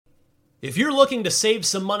If you're looking to save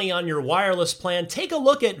some money on your wireless plan, take a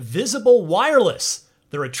look at Visible Wireless.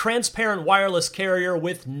 They're a transparent wireless carrier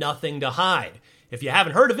with nothing to hide. If you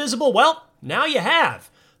haven't heard of Visible, well, now you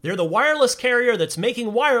have. They're the wireless carrier that's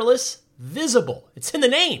making wireless visible. It's in the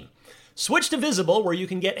name. Switch to Visible, where you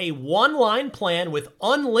can get a one-line plan with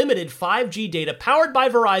unlimited 5G data powered by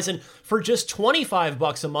Verizon for just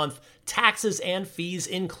 $25 a month, taxes and fees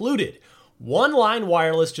included. One-line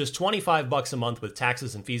wireless, just $25 a month with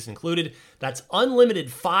taxes and fees included. That's unlimited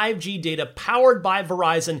 5G data powered by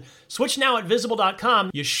Verizon. Switch now at Visible.com.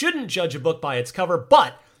 You shouldn't judge a book by its cover,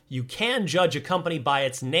 but you can judge a company by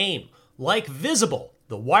its name, like Visible,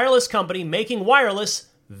 the wireless company making wireless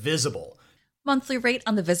visible. Monthly rate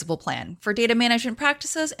on the Visible plan. For data management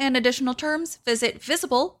practices and additional terms, visit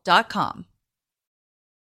Visible.com.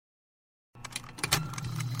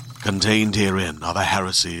 Contained herein are the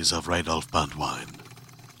heresies of Radolf Burntwine,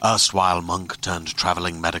 erstwhile monk turned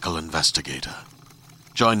traveling medical investigator.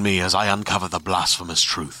 Join me as I uncover the blasphemous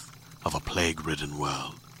truth of a plague-ridden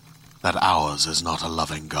world, that ours is not a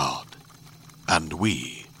loving God, and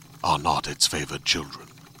we are not its favored children.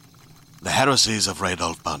 The heresies of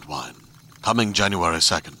Radolf Burntwine, coming January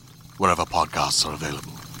 2nd, wherever podcasts are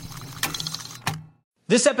available.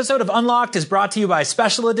 This episode of Unlocked is brought to you by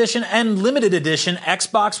Special Edition and Limited Edition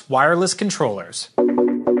Xbox wireless controllers.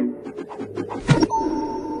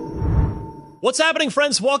 What's happening,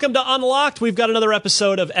 friends? Welcome to Unlocked. We've got another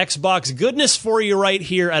episode of Xbox goodness for you right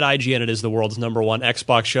here at IGN. It is the world's #1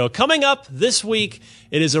 Xbox show. Coming up this week,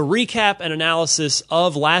 it is a recap and analysis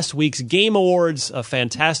of last week's Game Awards. A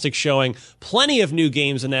fantastic showing. Plenty of new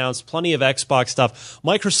games announced. Plenty of Xbox stuff.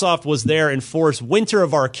 Microsoft was there in force. Winter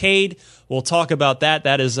of Arcade. We'll talk about that.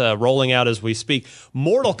 That is rolling out as we speak.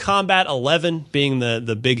 Mortal Kombat 11 being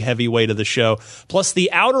the big heavyweight of the show. Plus The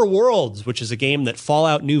Outer Worlds, which is a game that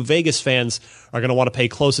Fallout New Vegas fans are going to want to pay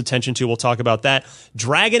close attention to. We'll talk about that.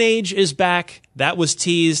 Dragon Age is back. That was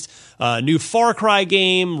teased. New Far Cry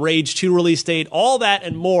game, Rage 2 release date, all that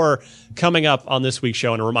and more coming up on this week's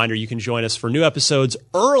show. And a reminder, you can join us for new episodes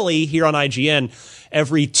early here on IGN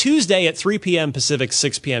every Tuesday at 3 p.m. Pacific,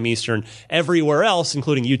 6 p.m. Eastern. Everywhere else,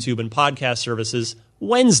 including YouTube and podcast services,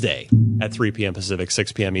 Wednesday at 3 p.m. Pacific,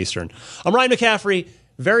 6 p.m. Eastern. I'm Ryan McCaffrey.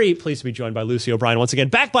 Very pleased to be joined by Lucy O'Brien once again,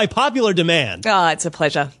 back by popular demand. It's a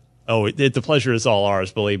pleasure. Oh, the pleasure is all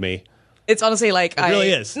ours, believe me. It's honestly like it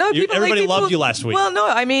really is. No, everybody loved you last week. Well, no,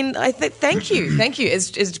 I mean, thank you, thank you.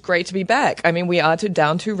 It's great to be back. I mean, we are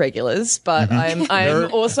down to regulars, but I'm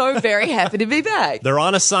also very happy to be back. They're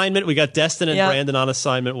on assignment. We got Destin and Brandon on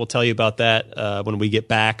assignment. We'll tell you about that when we get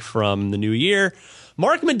back from the new year.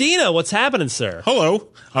 Mark Medina, what's happening, sir? Hello.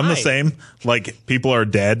 I'm Hi. the same. Like, people are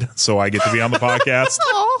dead, so I get to be on the podcast.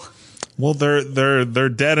 Oh, Well, they're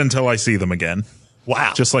dead until I see them again.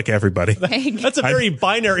 Wow. Just like everybody. That's a very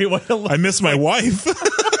binary way to look. I miss my wife.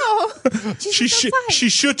 She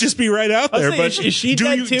should just be right out there. But is she do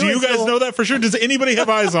dead you too? guys know that for sure? Does anybody have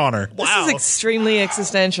eyes on her? Wow. This is extremely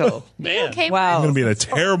existential. Man. Okay, Wow. I'm going to be in a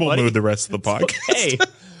terrible mood the rest of the podcast. Hey,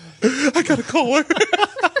 I got to call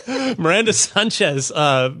her. Miranda Sanchez,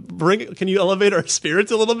 can you elevate our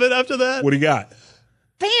spirits a little bit after that? What do you got?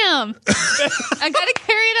 Bam! I gotta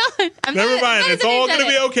carry it on. Never mind. It's all going to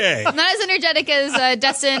be okay. I'm not as energetic as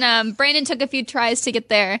Destin. Brandon took a few tries to get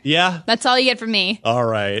there. Yeah. That's all you get from me. All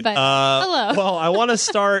right. But, hello. Well, I want to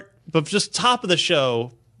start, but just top of the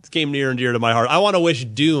show, this game near and dear to my heart. I want to wish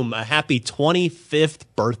Doom a happy 25th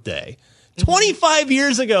birthday. 25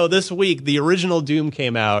 years ago this week, the original Doom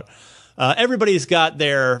came out. Everybody's got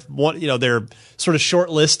their sort of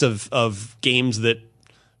short list of games that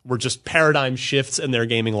were just paradigm shifts in their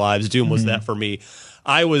gaming lives. Doom was that for me.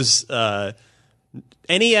 I was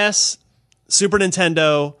NES, Super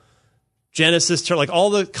Nintendo, Genesis, like all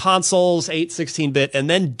the consoles, 8, 16-bit, and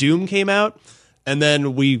then Doom came out. And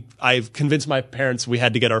then I've convinced my parents we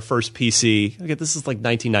had to get our first PC. Okay, this is like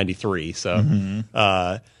 1993, so and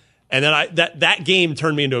then that game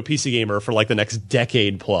turned me into a PC gamer for like the next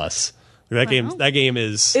decade plus. That game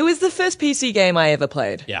is. It was the first PC game I ever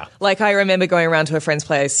played. Yeah. Like, I remember going around to a friend's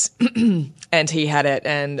place and he had it,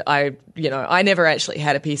 and I never actually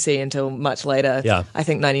had a PC until much later. Yeah. I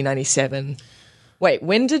think 1997. Wait,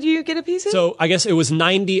 when did you get a PC? So I guess it was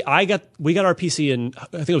 90. We got our PC in, I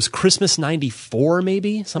think it was Christmas 94,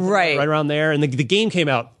 maybe something right around there. And the game came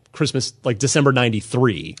out Christmas, like December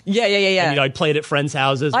 93. Yeah. And, I played at friends'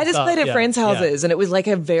 houses. I just played at friends' houses, and it was like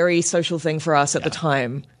a very social thing for us at the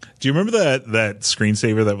time. Do you remember that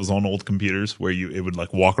screensaver that was on old computers where it would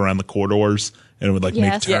like walk around the corridors and it would like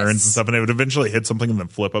make turns and stuff, and it would eventually hit something and then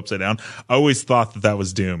flip upside down? I always thought that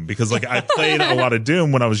was Doom because like I played a lot of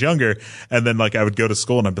Doom when I was younger, and then like I would go to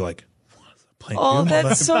school and I'd be like, Oh,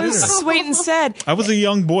 that's so sweet and sad. I was a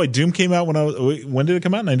young boy. Doom came out when did it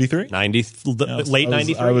come out? 93? Late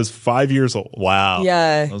 93? I was 5 years old. Wow.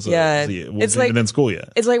 Yeah. It's like in school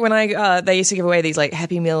yet. It's like when they used to give away these like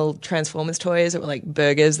Happy Meal Transformers toys that were like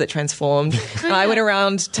burgers that transformed. And I went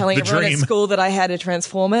around telling everyone at school that I had a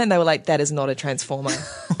Transformer, and they were like, that is not a Transformer.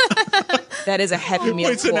 That is a Happy Meal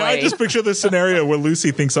toy. So now I just picture this scenario where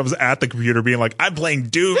Lucy thinks I was at the computer being like, I'm playing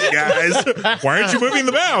Doom, guys. Why aren't you moving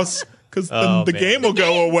the mouse? Because then the game will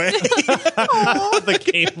go away. The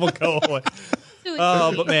game will go away.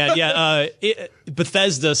 But man, yeah,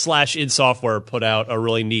 Bethesda / id Software put out a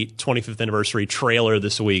really neat 25th anniversary trailer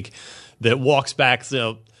this week that walks back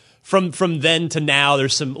from then to now.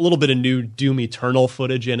 There's a little bit of new Doom Eternal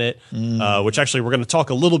footage in it, which actually we're going to talk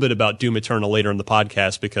a little bit about Doom Eternal later in the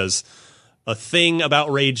podcast, because a thing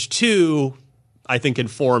about Rage 2 I think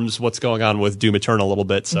informs what's going on with Doom Eternal a little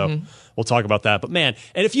bit. So we'll talk about that. But man,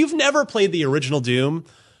 and if you've never played the original Doom,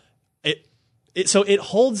 it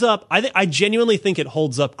holds up. I genuinely think it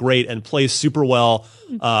holds up great and plays super well.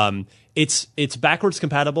 It's backwards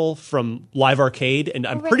compatible from Live Arcade, and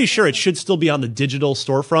I'm pretty sure it should still be on the digital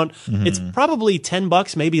storefront. It's probably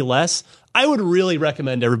 $10, maybe less. I would really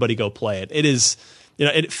recommend everybody go play it. It is,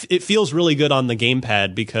 it feels really good on the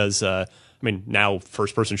gamepad because now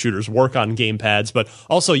first-person shooters work on gamepads, but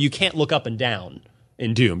also you can't look up and down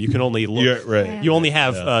in Doom. You can only look. Yeah, right. You only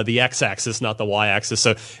have the X-axis, not the Y-axis.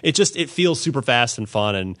 So it feels super fast and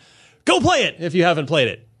fun. And go play it if you haven't played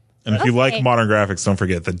it. And if you like modern graphics, don't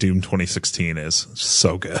forget that Doom 2016 is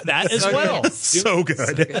so good. That as well. So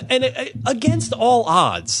good. And against all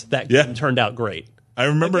odds, that game turned out great. I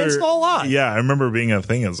remember against all odds. Yeah, I remember being a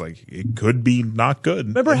thing. It was like, it could be not good.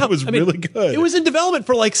 Remember how it was really good. It was in development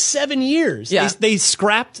for like 7 years. Yeah. They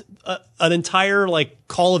scrapped an entire like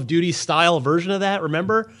Call of Duty style version of that.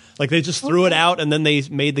 Remember? Like they just threw it out, and then they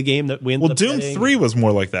made the game that we ended up Doom playing. 3 3 was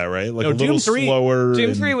more like that, right? Like a little slower.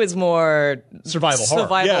 Doom 3 was more survival horror.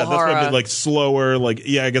 Yeah, that's what I mean, like slower. Like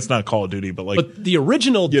I guess not Call of Duty, but the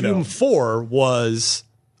original Doom 4 was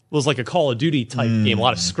like a Call of Duty type game, a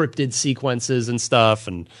lot of scripted sequences and stuff,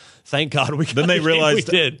 and thank God we got then they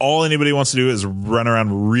realized all anybody wants to do is run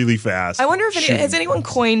around really fast. I wonder if has anyone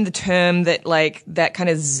coined the term that like that kind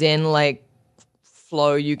of zen like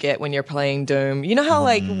flow you get when you're playing Doom. You know how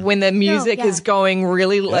like when the music is going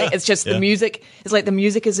really like it's just the music. It's like the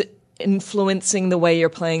music is influencing the way you're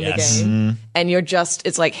playing the game, and you're just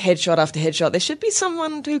it's like headshot after headshot. There should be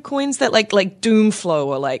someone who coins that like Doom flow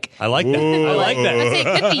or like. I like that. I like that. Let's say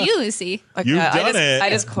it could be you, Lucy. Okay, You've done it. I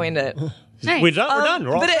just coined it. Nice. We're done.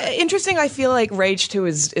 We're all But interesting. I feel like Rage 2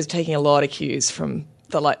 is taking a lot of cues from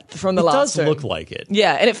the last. It does Doom. look like it.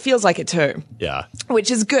 Yeah, and it feels like it too. Yeah.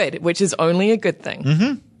 Which is good. Which is only a good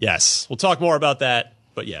thing. Yes. We'll talk more about that.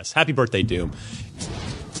 But yes, happy birthday, Doom.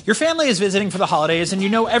 Your family is visiting for the holidays, and you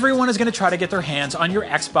know everyone is going to try to get their hands on your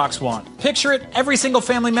Xbox One. Picture it, every single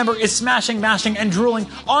family member is smashing, mashing, and drooling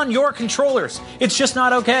on your controllers. It's just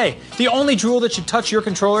not okay. The only drool that should touch your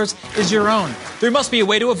controllers is your own. There must be a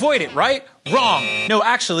way to avoid it, right? Wrong. No,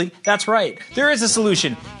 actually, that's right. There is a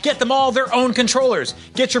solution. Get them all their own controllers.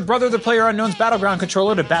 Get your brother the PlayerUnknown's Battleground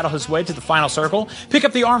controller to battle his way to the final circle. Pick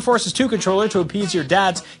up the Armed Forces 2 controller to appease your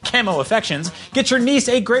dad's camo affections. Get your niece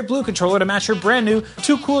a Great Blue controller to match her brand new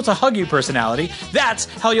Too Cool to Hug You personality. That's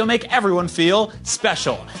how you'll make everyone feel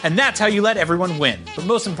special. And that's how you let everyone win. But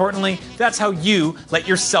most importantly, that's how you let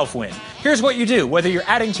yourself win. Here's what you do. Whether you're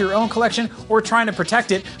adding to your own collection or trying to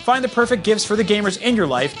protect it, find the perfect gifts for the gamers in your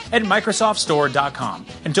life at MicrosoftStore.com.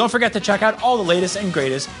 And don't forget to check out all the latest and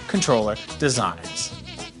greatest controller designs.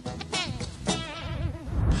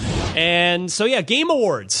 And so, Game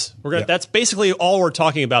Awards. That's basically all we're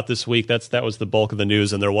talking about this week. That was the bulk of the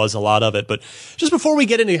news, and there was a lot of it. But just before we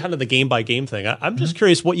get into kind of the game-by-game thing, I'm just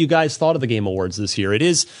curious what you guys thought of the Game Awards this year. It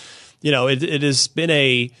is, it has been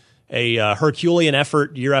a Herculean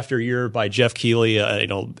effort year after year by Jeff Keighley,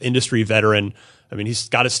 industry veteran. I mean, he's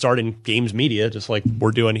got his start in games media, just like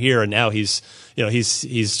we're doing here, and now he's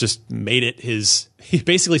just made it he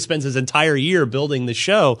basically spends his entire year building the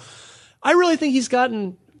show. I really think he's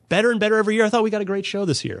gotten better and better every year. I thought we got a great show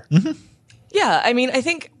this year. Yeah, I mean, I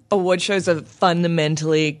think award shows are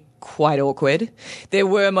fundamentally quite awkward. There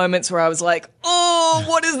were moments where I was like, oh,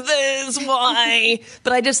 what is this? Why?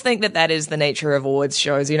 But I just think that is the nature of awards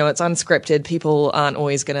shows. It's unscripted. People aren't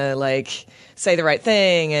always going to say the right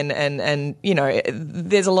thing. And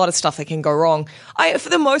there's a lot of stuff that can go wrong. For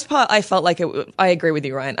the most part, I felt like I agree with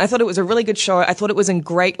you, Ryan. I thought it was a really good show. I thought it was a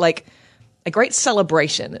great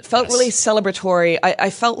celebration. It felt really celebratory.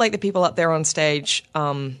 I felt like the people up there on stage,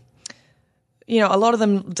 a lot of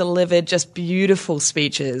them delivered just beautiful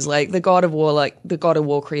speeches, like the God of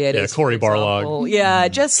War creators. Yeah, Cory Barlog. Yeah,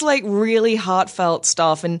 just like really heartfelt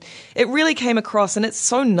stuff. And it really came across, and it's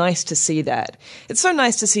so nice to see that. It's so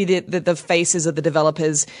nice to see the faces of the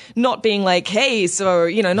developers not being like, hey, so,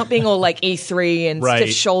 not being all like E3 and right.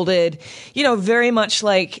 stiff-shouldered, very much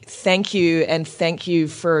like, thank you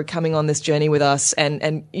for coming on this journey with us.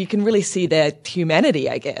 And you can really see their humanity,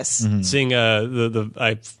 I guess. Mm-hmm. Seeing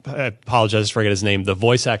I apologize to forget his name, the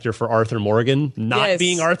voice actor for Arthur Morgan, not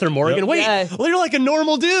being Arthur Morgan. Yep. Wait, well, you're like a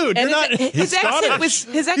normal dude. And you're not. His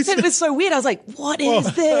accent was so weird. I was like, what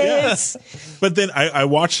is this? Yeah. But then I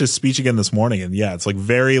watched his speech again this morning, and it's like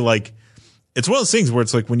very like. It's one of those things where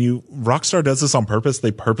it's like when Rockstar does this on purpose,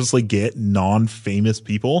 they purposely get non-famous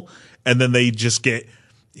people, and then they just get.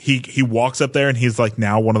 He walks up there and he's like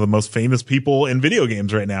now one of the most famous people in video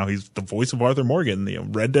games right now. He's the voice of Arthur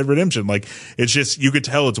Morgan, Red Dead Redemption. Like, it's just, you could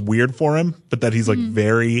tell it's weird for him, but that he's like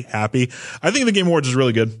very happy. I think the Game Awards is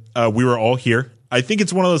really good. We were all here. I think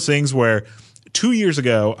it's one of those things where 2 years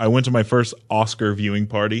ago, I went to my first Oscar viewing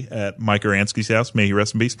party at Mike Oransky's house. May he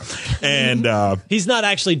rest in peace. And he's not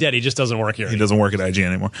actually dead. He just doesn't work here. He doesn't work at IGN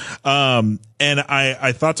anymore. And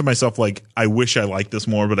I thought to myself, like, I wish I liked this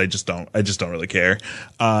more, but I just don't really care.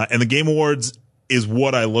 And the Game Awards is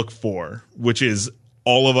what I look for, which is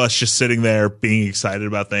all of us just sitting there being excited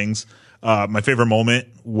about things. My favorite moment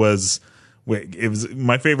was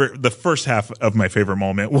the first half of my favorite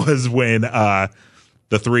moment was when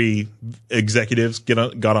the three executives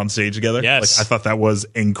got on stage together. Yes. Like, I thought that was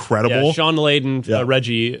incredible. Yeah, Sean Layden,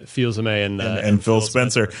 Reggie Fils-Aimé, and Phil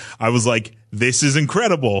Spencer. I was like, this is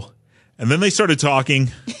incredible. And then they started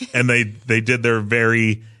talking, and they did their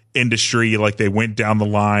very industry, like they went down the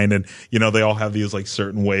line, and they all have these like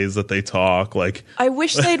certain ways that they talk. Like, I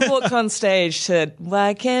wish they'd walked on stage to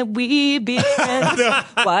 "Why can't we be friends?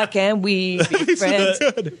 Why can't we be friends?"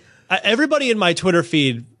 Everybody in my Twitter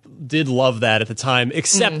feed did love that at the time,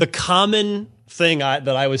 except the common thing that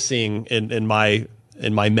I was seeing in my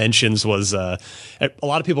mentions was a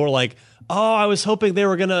lot of people were like, oh, I was hoping they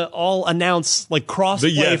were going to all announce like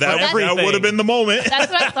crossplay for everything. That would have been the moment. That's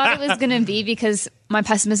what I thought it was going to be, because my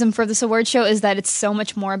pessimism for this award show is that it's so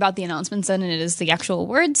much more about the announcements than it is the actual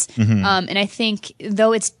awards. And I think,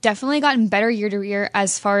 though it's definitely gotten better year to year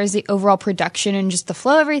as far as the overall production and just the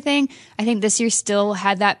flow of everything, I think this year still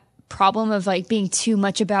had that problem of like being too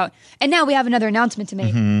much about, and now we have another announcement to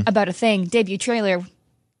make about a thing, debut trailer,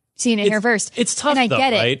 seeing it here first. It's tough, and I though,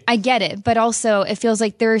 get right? it. I get it. But also it feels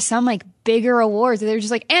like there are some like bigger awards that they're just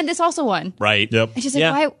like, and this also won. Right. Yep. It's just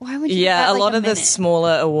like, why would you do Yeah, that, a like, lot of the minute?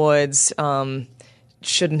 smaller awards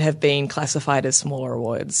shouldn't have been classified as smaller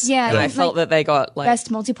awards. Yeah, and I like, felt that they got like best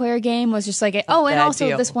multiplayer game was just like, and bad also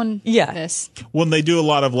deal. this one, Yeah. this. When they do a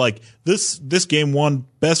lot of like this game won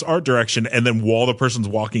best art direction, and then while the person's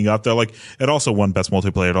walking up, they're like, it also won best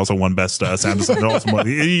multiplayer, it also won best sound design, it also won.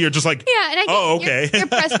 You're just like, Yeah, and I get okay. you're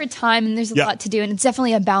pressed for time, and there's a Yeah. lot to do, and it's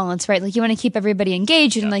definitely a balance, right? Like you want to keep everybody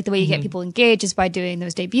engaged, and like the way you get people engaged is by doing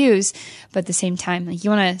those debuts, but at the same time, like you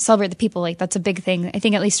want to celebrate the people. Like that's a big thing. I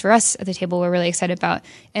think at least for us at the table, we're really excited about.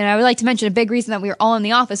 And I would like to mention a big reason that we were all in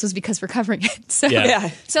the office was because we're covering it. So Yeah.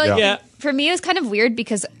 so like, Yeah. for me, it was kind of weird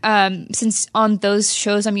because since on those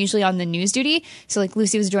shows, I'm usually on the news duty. So like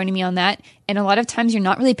Lucy was joining me on that. And a lot of times you're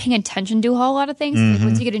not really paying attention to a whole lot of things. Like,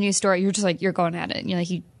 once you get a news story, you're just like, you're going at it. And you're like,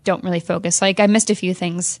 you don't really focus. Like I missed a few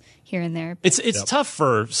things here and there. It's tough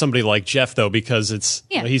for somebody like Jeff, though, because it's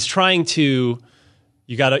he's trying to.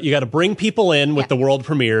 You gotta bring people in with the world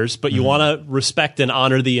premieres, but you want to respect and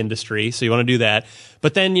honor the industry, so you want to do that.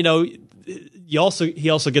 But then he also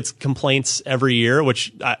gets complaints every year,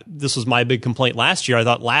 which this was my big complaint last year. I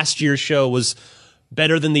thought last year's show was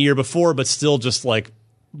better than the year before, but still just like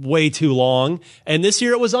way too long. And this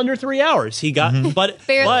year it was under 3 hours. He got, but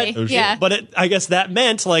Barely, but, yeah. But I guess that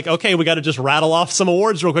meant like, okay, we got to just rattle off some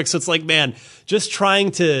awards real quick. So it's like, man, just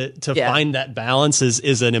trying to find that balance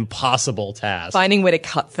is an impossible task. finding where to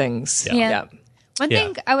cut things. Yeah. One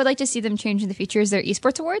thing I would like to see them change in the future is their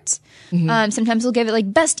esports awards. Sometimes they'll give it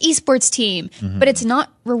like best esports team, but it's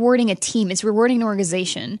not rewarding a team; it's rewarding an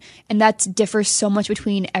organization, and that differs so much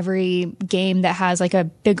between every game that has like a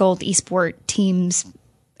big old esport teams,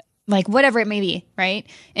 like whatever it may be, right?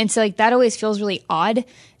 And so like that always feels really odd.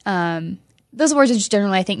 Those awards are just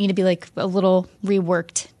generally, I think, need to be like a little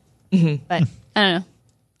reworked. But I don't know.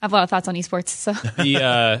 I have a lot of thoughts on esports, so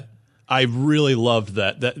I really loved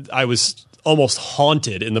that I was almost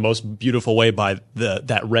haunted in the most beautiful way by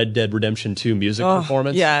that Red Dead Redemption 2 music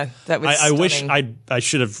performance. Yeah, that was I wish stunning. I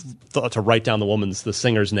should have thought to write down the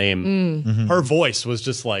singer's name. Her voice was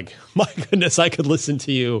just like, my goodness, I could listen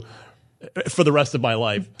to you for the rest of my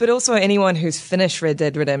life. But also anyone who's finished Red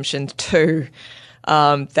Dead Redemption 2,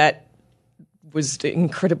 that was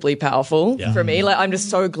incredibly powerful for me. Like, I'm just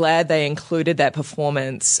so glad they included that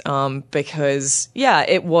performance, because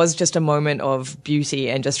it was just a moment of beauty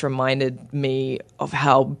and just reminded me of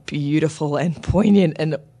how beautiful and poignant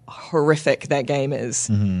and horrific that game is.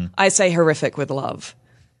 I say horrific with love.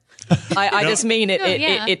 I just mean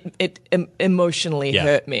it emotionally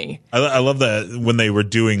hurt me. I love that when they were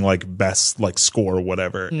doing like best like score or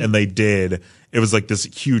whatever, and they did. It was like this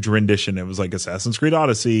huge rendition. It was like Assassin's Creed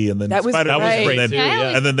Odyssey, and then That was great.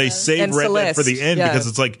 and then they saved And Red Dead for Celeste, the end because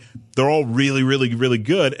it's like they're all really, really, really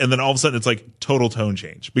good, and then all of a sudden it's like total tone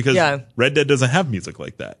change because Red Dead doesn't have music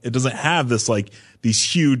like that. It doesn't have this like these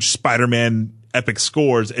huge Spider-Man epic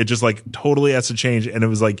scores. It just like totally has to change, and it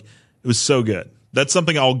was so good. That's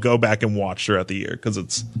something I'll go back and watch throughout the year because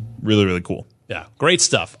it's really, really cool. Yeah, great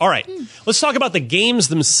stuff. All right, let's talk about the games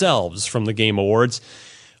themselves from the Game Awards.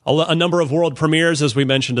 A number of world premieres, as we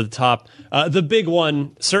mentioned at the top. The big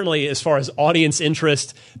one, certainly as far as audience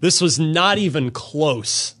interest, this was not even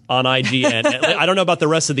close on IGN. I don't know about the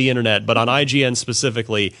rest of the internet, but on IGN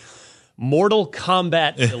specifically, Mortal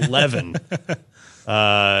Kombat 11.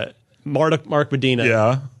 Mark Medina.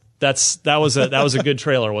 Yeah. That was a good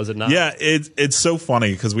trailer, was it not? Yeah, it's so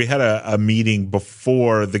funny because we had a meeting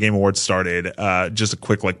before the Game Awards started, just a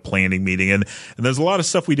quick like planning meeting, and there's a lot of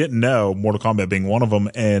stuff we didn't know, Mortal Kombat being one of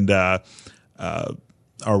them, and our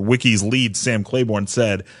Wiki's lead Sam Claiborne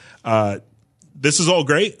said, "This is all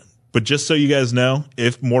great, but just so you guys know,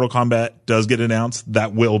 if Mortal Kombat does get announced,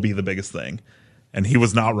 that will be the biggest thing." And he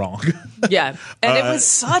was not wrong. Yeah. And it was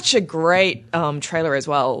such a great trailer as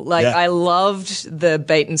well. Like, I loved the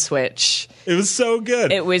bait and switch. It was so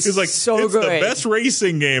good. It was like, so it's good. The best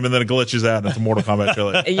racing game, and then it glitches out into Mortal Kombat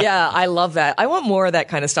trailer. Yeah, I love that. I want more of that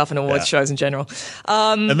kind of stuff in awards shows in general.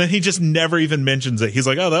 And then he just never even mentions it. He's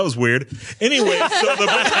like, "Oh, that was weird." Anyway, so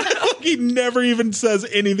he never even says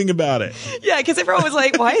anything about it. Yeah, because everyone was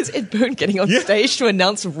like, why is Ed Boon getting on stage to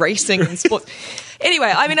announce racing and sports?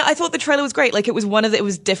 Anyway, I mean, I thought the trailer was great. Like, it was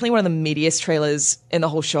definitely one of the meatiest trailers in the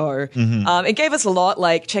whole show. It gave us a lot.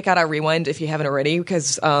 Like, check out our rewind if you haven't already,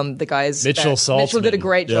 because the guys Mitchell did a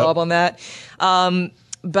great job on that.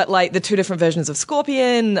 But like the two different versions of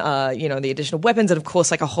Scorpion, the additional weapons, and of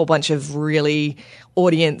course like a whole bunch of really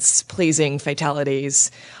audience pleasing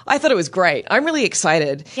fatalities. I thought it was great. I'm really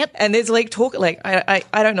excited. Yep. And there's like talk, like I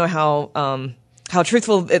don't know how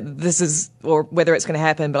truthful this is or whether it's going to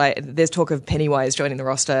happen, but there's talk of Pennywise joining the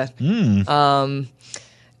roster. And I'm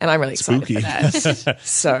really excited Spooky. for that.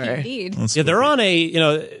 So Indeed. Yeah, they're on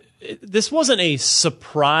this wasn't a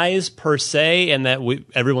surprise per se, and that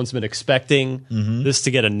everyone's been expecting this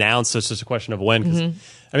to get announced. So it's just a question of when. 'Cause,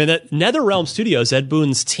 I mean, that NetherRealm Studios, Ed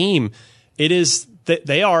Boon's team,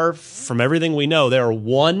 they are, from everything we know, they're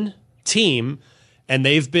one team, and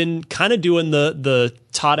they've been kind of doing the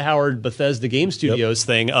Todd Howard Bethesda Game Studios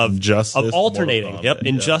thing of alternating.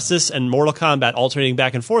 Injustice and Mortal Kombat alternating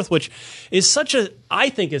back and forth, which is I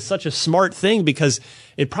think is such a smart thing because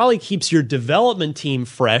it probably keeps your development team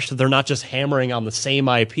fresh, that they're not just hammering on the same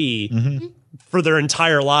IP for their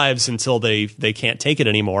entire lives until they can't take it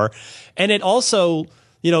anymore. And it also,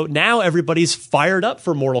 now everybody's fired up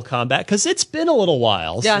for Mortal Kombat because it's been a little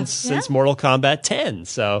while since Mortal Kombat 10.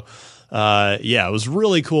 So it was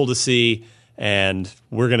really cool to see, and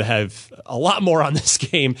we're going to have a lot more on this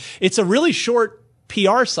game. It's a really short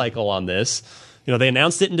PR cycle on this. They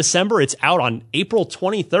announced it in December. It's out on April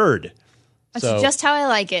 23rd. That's just how I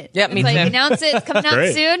like it. Yep, me It's too. Announce it, coming out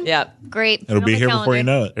Great. soon. Yep. Great. It'll be here before you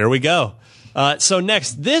know it. There we go. So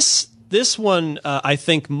next, this one I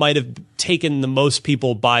think might have taken the most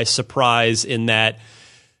people by surprise in that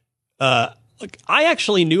I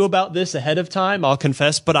actually knew about this ahead of time, I'll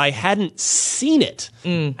confess, but I hadn't seen it.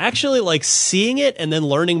 Actually, seeing it and then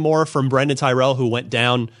learning more from Brendan Tyrell, who went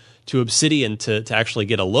down to Obsidian to actually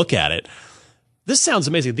get a look at it. This sounds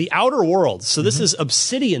amazing. The Outer Worlds. So this is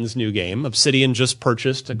Obsidian's new game. Obsidian just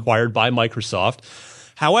acquired by Microsoft.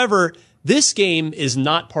 However, this game is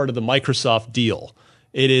not part of the Microsoft deal.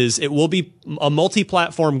 It will be a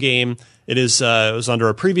multi-platform game. It was under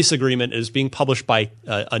a previous agreement. It is being published by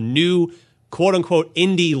a new quote-unquote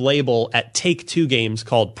indie label at Take-Two Games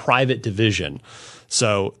called Private Division.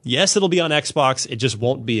 So, yes, it'll be on Xbox. It just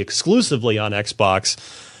won't be exclusively on Xbox.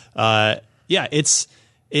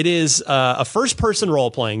 It is a first-person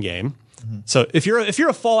role-playing game. So if you're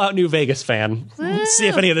a Fallout New Vegas fan, let's see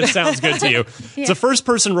if any of this sounds good to you. It's a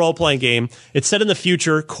first-person role-playing game. It's set in the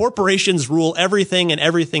future. Corporations rule everything, and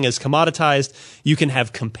everything is commoditized. You can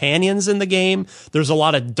have companions in the game. There's a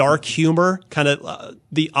lot of dark humor, kind of a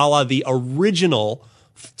la the original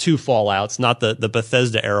two Fallouts, not the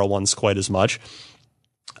Bethesda era ones quite as much.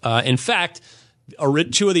 In fact,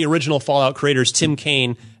 two of the original Fallout creators, Tim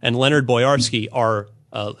Kaine and Leonard Boyarsky, are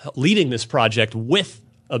leading this project with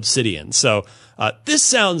Obsidian. So this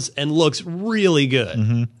sounds and looks really good.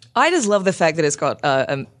 Mm-hmm. I just love the fact that it's got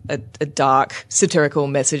a dark satirical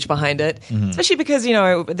message behind it, especially because, you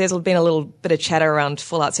know, there's been a little bit of chatter around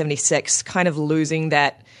Fallout 76 kind of losing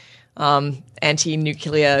that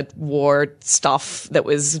anti-nuclear war stuff that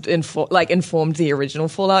was informed the original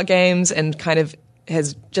Fallout games and kind of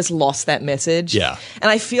has just lost that message. Yeah.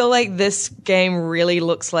 And I feel like this game really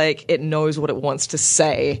looks like it knows what it wants to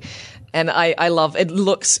say. And I love it.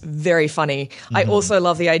 Looks very funny. I also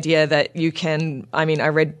love the idea that you can, I mean, I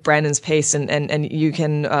read Brandon's piece and you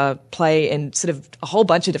can play in sort of a whole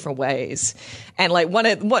bunch of different ways. And like one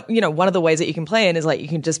of the ways that you can play in is like you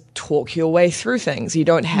can just talk your way through things. You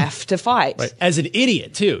don't have to fight. Right. As an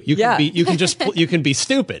idiot too. You can be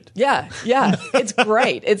stupid. Yeah. It's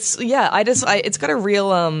great. It's got a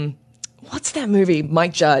real what's that movie?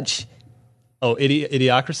 Mike Judge. Oh,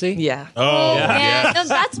 Idiocracy? Yeah. Oh, yeah. No,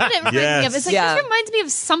 that's what it reminds me of. It's like, Yeah. this reminds me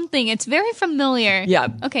of something. It's very familiar. Yeah.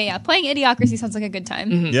 Okay, yeah. Playing Idiocracy sounds like a good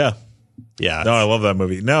time. Yeah. Yeah. No, I love that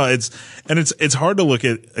movie. No, it's hard to look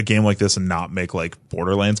at a game like this and not make like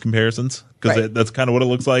Borderlands comparisons because Right. that's kind of what it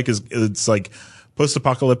looks like. It's like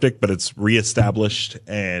post-apocalyptic, but it's reestablished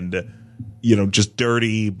and just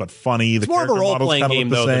dirty but funny. It's more of a role-playing game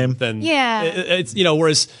though than Yeah. It's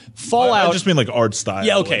whereas Fallout. I just mean like art style.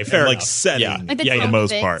 Yeah, okay, fair like enough. setting Yeah. Like the for the tone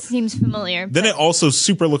most of it part. seems familiar. Then but- it also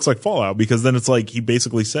super looks like Fallout because then it's like he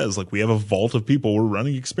basically says like we have a vault of people we're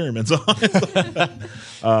running experiments on.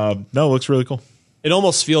 No, it looks really cool. It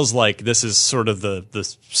almost feels like this is sort of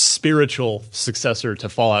the spiritual successor to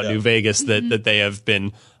Fallout New Vegas that they have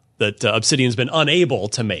been that Obsidian's been unable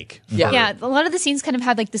to make. Yeah, a lot of the scenes kind of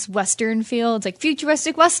had like this Western feel. It's like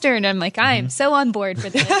futuristic Western. I'm like, I am so on board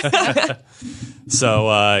for this. So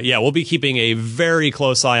we'll be keeping a very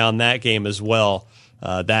close eye on that game as well.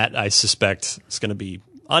 That I suspect is going to be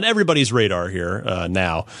on everybody's radar here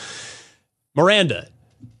now. Miranda,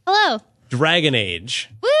 Hello. Dragon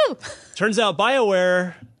Age. Woo! Turns out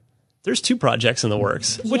BioWare, there's two projects in the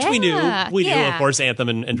works, which we knew. We knew, of course, Anthem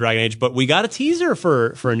and Dragon Age, but we got a teaser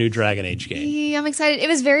for a new Dragon Age game. Yeah, I'm excited. It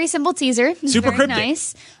was very simple teaser. It was Super very cryptic.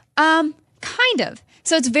 nice. Kind of.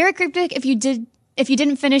 So it's very cryptic if you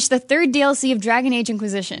didn't finish the third DLC of Dragon Age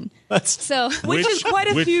Inquisition. So Which is quite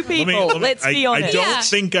a few people. Let's be honest. I don't Yeah.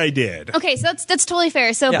 think I did. okay, so that's totally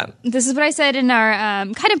fair. So Yeah. this is what I said in our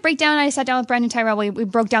kind of breakdown. I sat down with Brandon Tyrell. We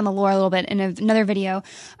broke down the lore a little bit in another video.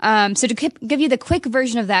 So to give you the quick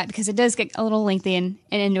version of that, because it does get a little lengthy and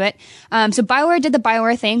into it. So BioWare did the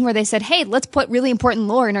BioWare thing where they said, hey, let's put really important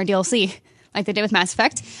lore in our DLC. Like they did with Mass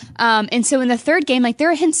Effect. And so in the third game, like there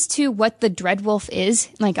are hints to what the Dreadwolf is.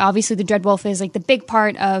 Like obviously the Dreadwolf is like the big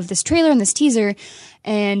part of this trailer and this teaser.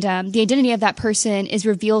 And the identity of that person is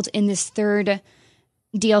revealed in this third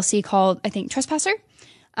DLC called, I think, Trespasser.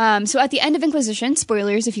 So at the end of Inquisition,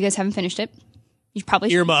 spoilers if you guys haven't finished it, you probably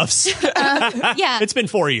should. Earmuffs. Yeah. It's been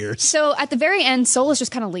 4 years. So at the very end, Solus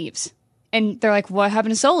just kind of leaves. And they're like, what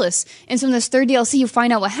happened to Solus? And so in this third DLC, you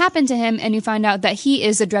find out what happened to him, and you find out that he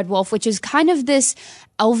is a Dreadwolf, which is kind of this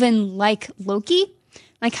elven-like Loki.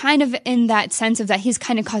 Like kind of in that sense of that he's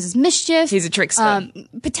kind of causes mischief. He's a trickster.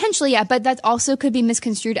 Potentially, yeah, but that also could be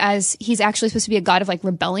misconstrued as he's actually supposed to be a god of like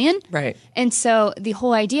rebellion. Right. And so the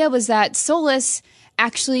whole idea was that Solus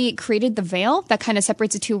actually created the veil that kind of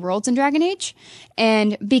separates the two worlds in Dragon Age.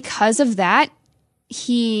 And because of that,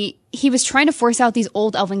 he was trying to force out these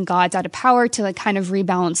old elven gods out of power to like kind of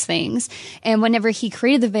rebalance things. And whenever he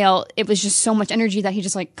created the veil, it was just so much energy that he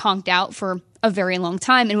just like conked out for a very long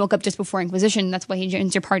time and woke up just before Inquisition. That's why he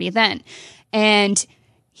joins your party then. And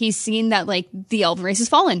he's seen that like the elven race has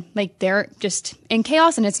fallen. Like they're just in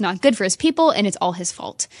chaos and it's not good for his people and it's all his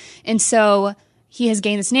fault. And so he has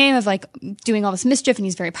gained this name of like doing all this mischief and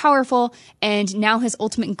he's very powerful. And now his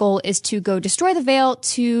ultimate goal is to go destroy the veil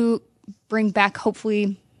to bring back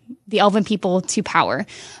hopefully the elven people to power,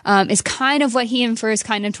 is kind of what he infers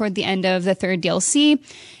kind of toward the end of the third DLC.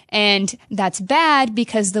 And that's bad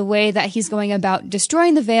because the way that he's going about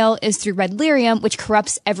destroying the veil is through red lyrium, which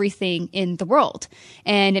corrupts everything in the world.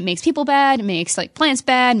 And it makes people bad, it makes like plants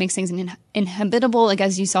bad, makes things inhabitable, like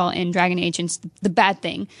as you saw in Dragon Age, and it's the bad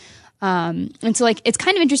thing. And so like, it's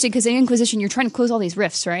kind of interesting because in Inquisition, you're trying to close all these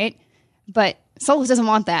rifts, right? But Solus doesn't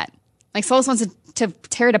want that. Like Solus wants to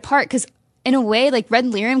tear it apart because in a way, like red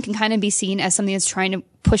lyrium can kind of be seen as something that's trying to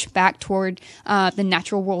push back toward the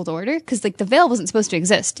natural world order, because like the veil wasn't supposed to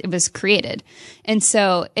exist. It was created. And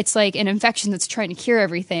so it's like an infection that's trying to cure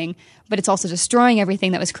everything, but it's also destroying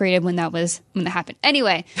everything that was created when that happened.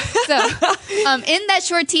 Anyway, so in that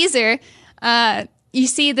short teaser, you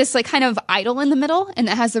see this like kind of idol in the middle, and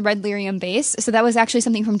that has the red lyrium base. So that was actually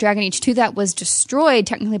something from Dragon Age 2 that was destroyed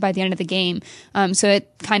technically by the end of the game. So it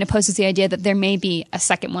kind of poses the idea that there may be a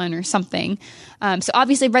second one or something. So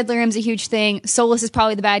obviously red lyrium's a huge thing. Solus is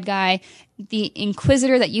probably the bad guy. The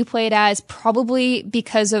Inquisitor that you played as, probably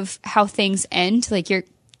because of how things end. Like your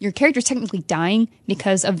character's technically dying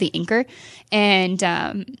because of the Inker.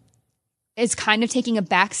 And is kind of taking a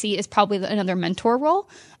backseat as probably another mentor role.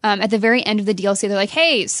 At the very end of the DLC, they're like,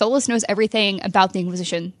 hey, Solus knows everything about the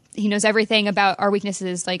Inquisition. He knows everything about our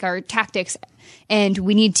weaknesses, like our tactics, and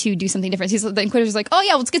we need to do something different. The Inquisitor's like, oh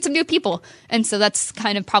yeah, let's get some new people. And so that's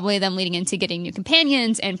kind of probably them leading into getting new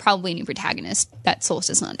companions and probably a new protagonist that Solus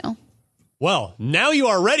does not know. Well, now you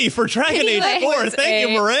are ready for Dragon Age 4. Thank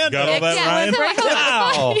you, Miranda. Got all that,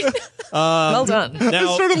 Ryan? Wow. Well done.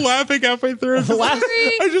 Now, I started laughing halfway through.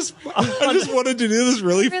 I just wanted to do this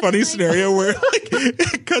really funny scenario where like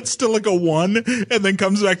it cuts to like a 1 and then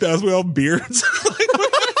comes back to us with all beards.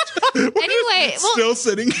 Anyway, still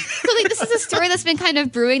sitting. So like this is a story that's been kind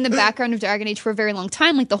of brewing the background of Dragon Age for a very long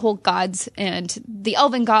time. Like the whole gods and the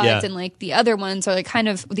elven gods and like the other ones are like kind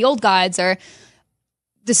of the old gods are.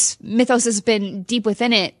 This mythos has been deep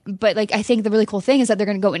within it, but like I think the really cool thing is that they're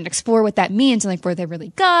going to go and explore what that means, and like were they really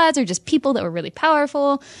gods or just people that were really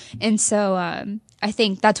powerful? And so I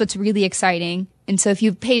think that's what's really exciting. And so if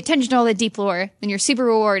you pay attention to all that deep lore, then you're super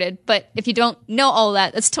rewarded. But if you don't know all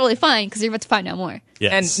that, that's totally fine because you're about to find out more.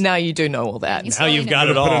 yes. And now you do know all that. Now you've got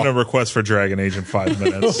it Put in all. a request for Dragon Age in 5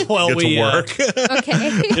 minutes. Well, Get we, to work.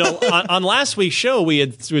 Okay. On last week's show, we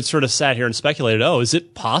had sort of sat here and speculated, is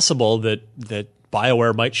it possible that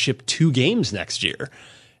BioWare might ship 2 games next year?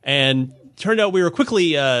 And turned out we were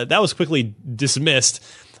quickly that was quickly dismissed.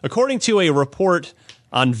 According to a report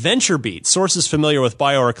on VentureBeat, sources familiar with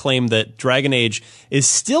BioWare claim that Dragon Age is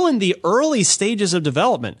still in the early stages of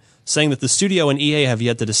development, saying that the studio and EA have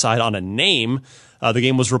yet to decide on a name. The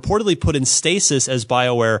game was reportedly put in stasis as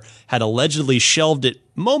BioWare had allegedly shelved it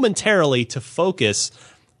momentarily to focus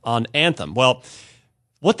on Anthem. Well,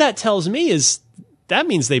 what that tells me is that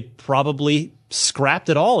means they probably scrapped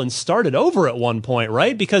it all and started over at one point,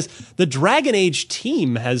 right? Because the Dragon Age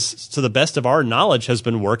team has, to the best of our knowledge, has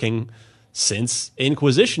been working since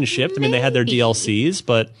Inquisition shipped. I mean, they had their DLCs,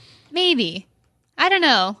 but... Maybe. I don't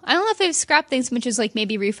know. I don't know if they've scrapped things so much as like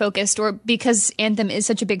maybe refocused, or because Anthem is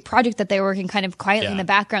such a big project that they were working kind of quietly in the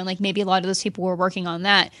background. Like maybe a lot of those people were working on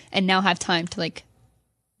that and now have time to like,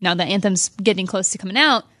 now that Anthem's getting close to coming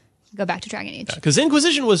out, go back to Dragon Age. Because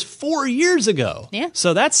Inquisition was 4 years ago. Yeah.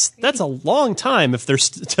 So that's a long time if they're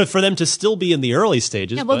for them to still be in the early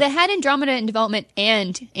stages. Yeah, well, they had Andromeda in development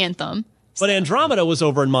and Anthem. But Andromeda was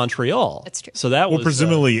over in Montreal. That's true. So that was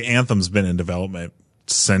Presumably Anthem's been in development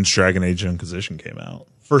since Dragon Age Inquisition came out.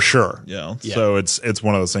 for sure. Yeah. So it's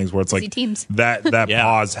one of those things where it's like teams. that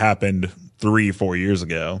pause happened 3-4 years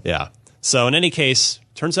ago. Yeah. So in any case,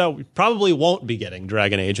 turns out we probably won't be getting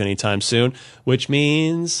Dragon Age anytime soon, which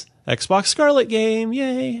means Xbox Scarlet game.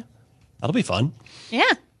 Yay. That'll be fun.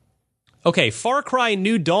 Yeah. Okay, Far Cry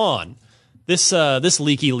New Dawn. This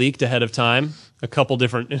leaky leaked ahead of time. A couple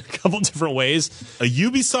different ways. A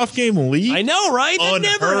Ubisoft game leak? I know, right? That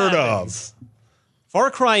never Unheard happens. of.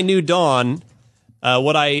 Far Cry New Dawn,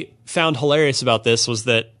 what I found hilarious about this was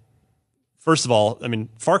that, first of all, I mean,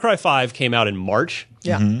 Far Cry 5 came out in March.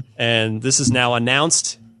 Yeah. Mm-hmm. And this is now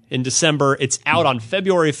announced in December. It's out on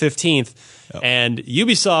February 15th. Yep. And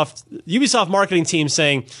Ubisoft marketing team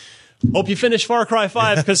saying, hope you finish Far Cry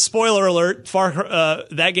 5 because spoiler alert,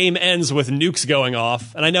 that game ends with nukes going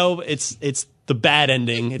off. And I know it's the bad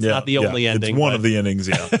ending. It's not the only ending. It's one of the endings,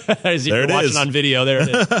 yeah. As you're watching on video, there it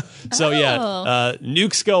is. So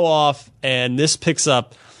nukes go off, and this picks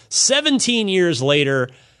up 17 years later.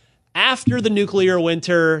 After the nuclear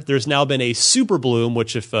winter, there's now been a super bloom,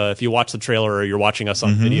 which if you watch the trailer or you're watching us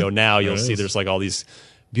on video now, you'll see there's like all these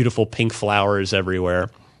beautiful pink flowers everywhere.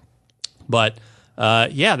 But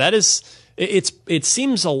that is it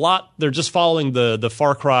seems a lot. They're just following the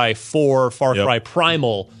Far Cry 4, Far Cry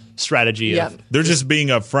Primal strategy. Yeah. They're just being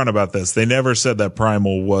upfront about this. They never said that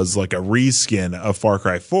Primal was like a reskin of Far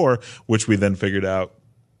Cry 4, which we then figured out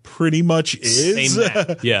pretty much is. Same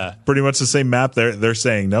map. Yeah. Pretty much the same map. They're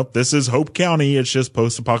saying, nope, this is Hope County. It's just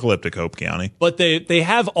post-apocalyptic Hope County. But they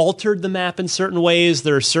have altered the map in certain ways.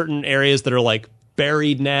 There are certain areas that are like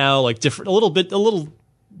buried now, like different, a little bit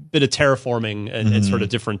of terraforming and sort of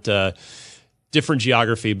different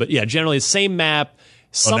geography. But yeah, generally the same map.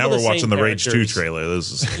 some now of the we're watching same the Rage 2 characters. trailer.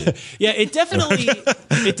 This is Yeah, it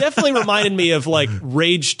definitely reminded me of like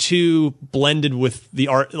Rage 2 blended with the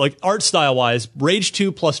art style wise, Rage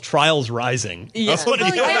 2 plus Trials Rising. Yeah. That's what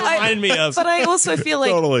it reminded me of. But I also feel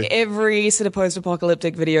like Totally. every sort of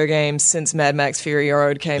post-apocalyptic video game since Mad Max Fury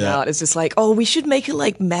Road came out is just like, oh, we should make it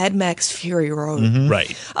like Mad Max Fury Road.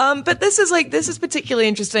 Right. But this is particularly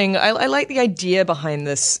interesting. I like the idea behind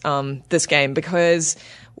this game because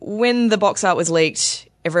when the box art was leaked,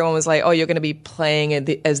 everyone was like, "Oh, you're going to be playing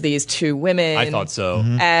as these two women." I thought so.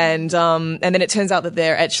 And then it turns out that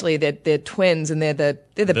they're twins and they're the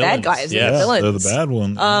bad guys, yes. they're the villains. they're the bad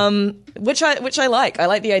one. Which I like. I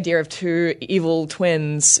like the idea of two evil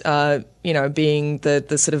twins, being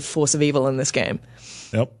the sort of force of evil in this game.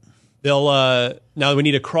 Yep. They'll now we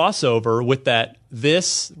need a crossover with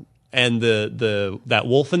this and that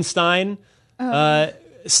Wolfenstein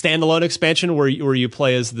standalone expansion where you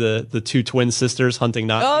play as the two twin sisters hunting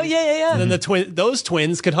Nazis. Oh yeah. And then those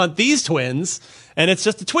twins could hunt these twins, and it's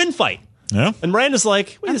just a twin fight. Yeah. And Miranda's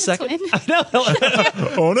like, wait a second. twin. I know.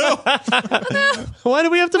 Oh no. Why do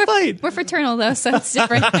we have to fight? We're fraternal though, so it's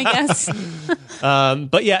different, I guess.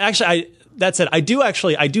 But yeah, actually, that said, I do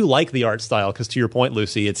like the art style because to your point,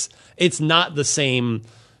 Lucy, it's not the same.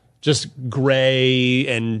 Just gray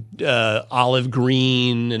and olive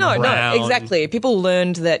green and brown. No, exactly. People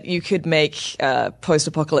learned that you could make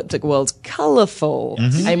post-apocalyptic worlds colorful.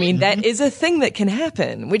 I mean, that is a thing that can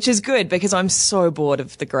happen, which is good because I'm so bored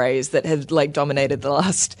of the grays that have like dominated the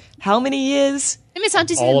last how many years? I mean, it's not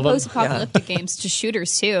just All in of them? post-apocalyptic games, just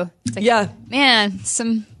shooters too. It's like, Yeah. man,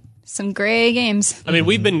 some gray games. I mean,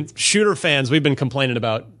 we've been shooter fans. We've been complaining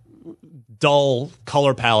about dull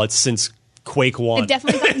color palettes since Quake 1. They've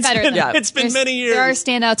definitely gotten better. though. Yeah. It's been many years. There are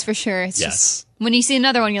standouts for sure. It's Yes. just when you see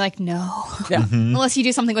another one, you're like, no. Yeah. Unless you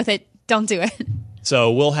do something with it, don't do it.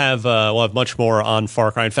 So we'll have much more on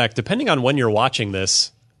Far Cry. In fact, depending on when you're watching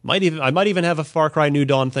this, I might even have a Far Cry New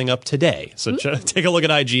Dawn thing up today. So take a look at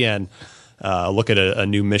IGN, look at a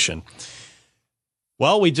new mission.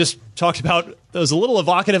 Well, we just talked about it was a little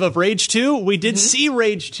evocative of Rage 2. We did see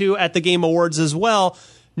Rage 2 at the Game Awards as well.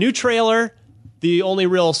 New trailer. The only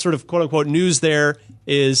real sort of quote unquote news there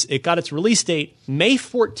is it got its release date May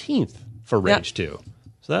 14th for Rage 2.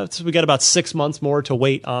 So we got about 6 months more to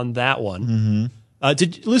wait on that one.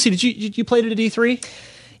 Lucy, did you play it at E3?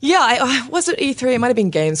 Yeah, I was at E3. It might have been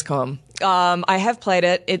Gamescom. I have played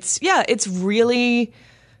it. It's really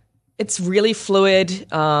fluid.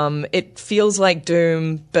 It feels like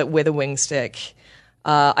Doom, but with a wing stick.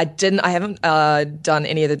 I haven't done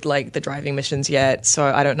any of the driving missions yet, so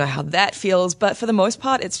I don't know how that feels. But for the most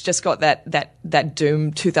part, it's just got that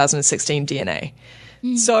Doom 2016 DNA.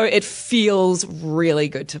 So it feels really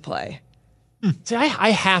good to play. See, I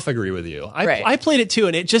half agree with you. Right. I played it too,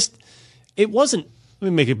 and it wasn't. Let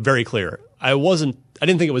me make it very clear. I didn't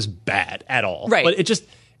think it was bad at all. Right. But it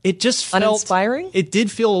just felt Uninspiring? It did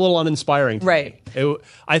feel a little uninspiring. To Right. me.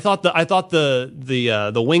 I thought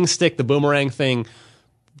the wing stick, the boomerang thing,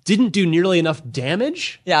 didn't do nearly enough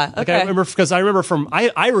damage. Yeah, Like I okay. remember because I remember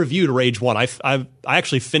I reviewed Rage 1. I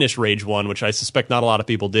actually finished Rage 1, which I suspect not a lot of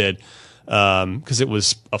people did because it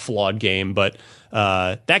was a flawed game. But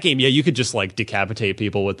that game, yeah, you could just like decapitate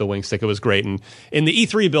people with the wing stick. It was great. And in the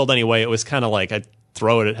E3 build anyway, it was kind of like had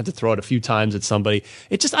to throw it a few times at somebody.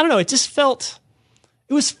 It just, I don't know, it just felt,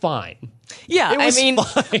 it was fine. Yeah, It was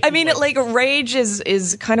fine. I mean, like Rage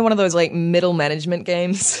is kind of one of those like middle management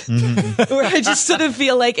games where I just sort of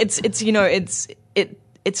feel like it's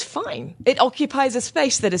it's fine. It occupies a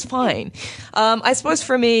space that is fine. I suppose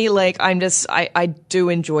for me, like I do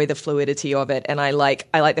enjoy the fluidity of it, and I like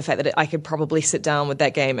the fact that I could probably sit down with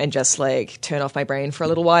that game and just like turn off my brain for a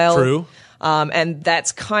little while. True. And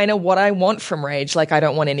that's kind of what I want from Rage. Like I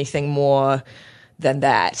don't want anything more than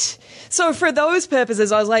that. So for those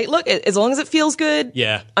purposes, I was like, look, as long as it feels good,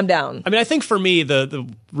 Yeah. I'm down. I mean, I think for me, the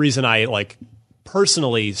reason I like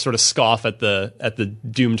personally sort of scoff at the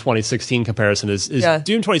Doom 2016 comparison is Yeah.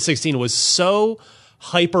 Doom 2016 was so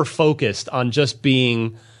hyper focused on just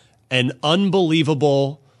being an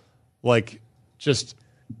unbelievable, like, just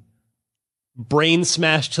brain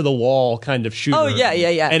smash to the wall kind of shooter. Oh, yeah.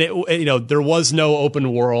 And it, there was no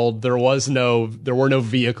open world. There were no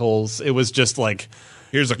vehicles. It was just like,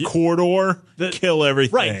 Here's a corridor, kill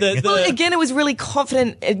everything. right. Well, again, it was really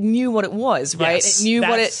confident. It knew what it was, right? Yes, It knew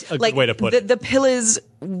what that's it a good like. way to put it. The pillars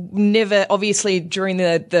never, obviously, during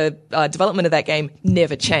the development of that game,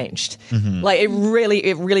 never changed. Like it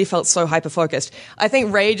really felt so hyper focused. I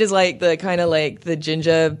think Rage is like the kind of like the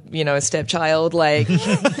ginger, stepchild. Like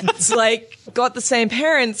it's like got the same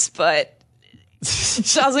parents, but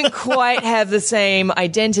doesn't quite have the same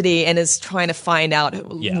identity and is trying to find out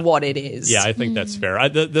what it is. Yeah, I think that's fair.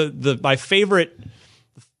 My favorite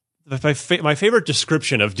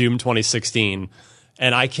description of Doom 2016,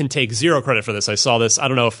 and I can take zero credit for this. I saw this. I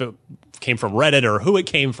don't know if it came from Reddit or who it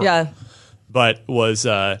came from. Yeah. But was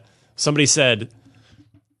somebody said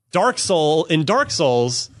Dark Souls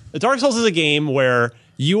is a game where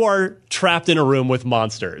you are trapped in a room with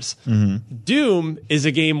monsters. Doom is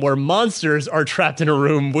a game where monsters are trapped in a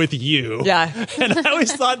room with you. Yeah. And I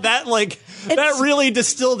always thought that that really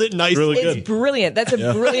distilled it nicely. Really It's brilliant. That's a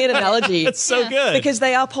brilliant analogy. It's so good. Because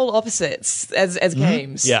they are polar opposites as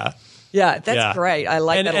games. Yeah. Yeah, that's great. I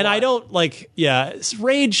like that a And lot. I don't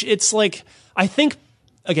Rage, it's like, I think,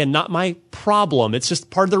 again, not my problem. It's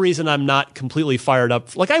just part of the reason I'm not completely fired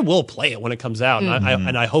up. Like, I will play it when it comes out,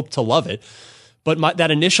 and I hope to love it. But that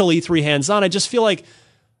initial E3 hands-on, I just feel like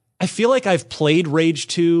I've played Rage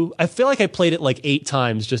 2. I feel like I played it like 8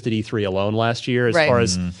 times just at E3 alone last year. As far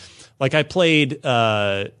as like I've played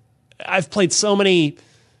so many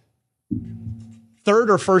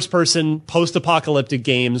third or first person post-apocalyptic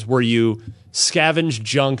games where you scavenge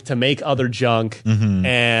junk to make other junk,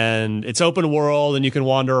 and it's open world and you can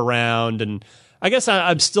wander around. And I guess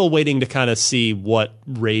I'm still waiting to kind of see what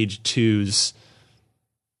Rage 2's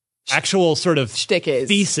actual sort of shtick is.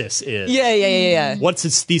 Thesis is. Yeah. What's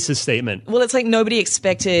its thesis statement? Well, it's like nobody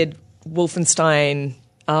expected Wolfenstein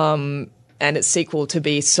and its sequel to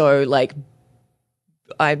be so like,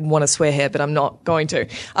 I want to swear here, but I'm not going to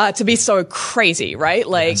be so crazy, right?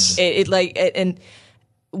 Like and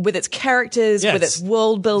with its characters, with its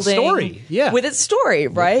world building, story, with its story,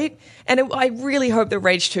 right? And I really hope that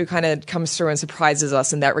Rage 2 kind of comes through and surprises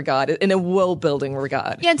us in that regard, in a world building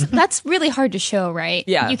regard. Yeah, that's really hard to show, right?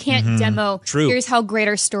 Yeah. You can't demo, True. here's how great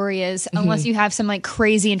our story is, unless you have some like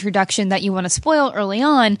crazy introduction that you want to spoil early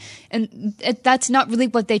on. And that's not really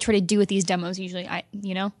what they try to do with these demos usually,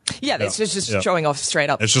 Yeah, it's just showing off straight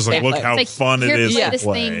up. It's just like, look how fun it is play to this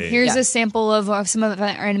play. thing. Here's a sample of some of our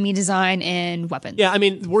enemy design and weapons. Yeah, I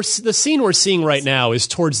mean, the scene we're seeing right now is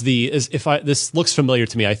towards this looks familiar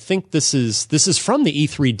to me. I think this is from the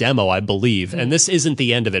E3 demo, I believe, and this isn't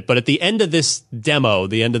the end of it. But at the end of this demo,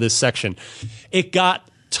 the end of this section, it got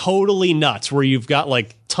totally nuts. Where you've got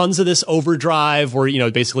like tons of this overdrive,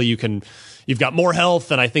 where basically you've got more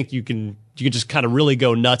health, and I think you can just kind of really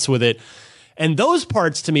go nuts with it. And those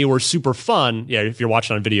parts to me were super fun. Yeah, if you're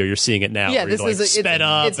watching on video, you're seeing it now. Yeah, this is sped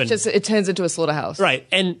up. It turns into a slaughterhouse. Right,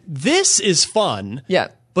 and this is fun. Yeah.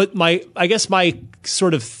 But I guess my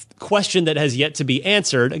sort of question that has yet to be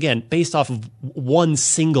answered, again, based off of one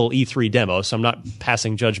single E3 demo, so I'm not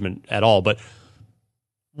passing judgment at all, but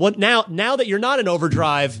what now that you're not in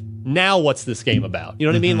Overdrive, now what's this game about? You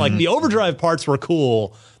know what I mean? Like, the Overdrive parts were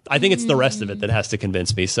cool. I think it's the rest of it that has to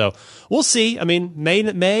convince me. So we'll see. I mean, May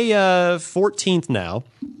 14th now,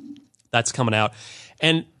 that's coming out.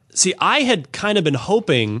 And see, I had kind of been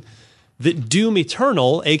hoping that Doom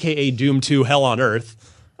Eternal, aka Doom 2 Hell on Earth,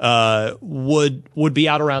 would be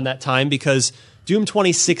out around that time, because Doom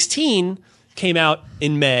 2016 came out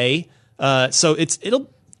in May. So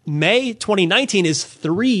May 2019 is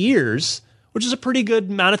 3 years, which is a pretty good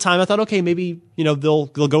amount of time. I thought, okay, maybe they'll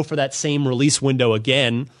go for that same release window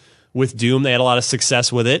again with Doom. They had a lot of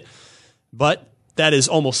success with it, but that is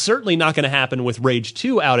almost certainly not going to happen with Rage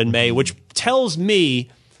 2 out in May, which tells me,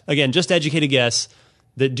 again, just educated guess,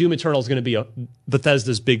 that Doom Eternal is going to be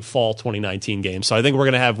Bethesda's big fall 2019 game. So I think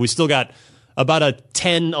we still got about a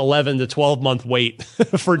 10, 11 to 12 month wait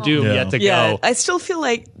for Doom yet to go. I still feel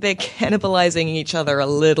like they're cannibalizing each other a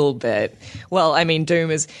little bit. Well, I mean,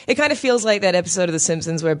 Doom it kind of feels like that episode of The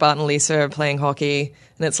Simpsons where Bart and Lisa are playing hockey,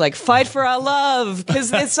 and it's like, fight for our love,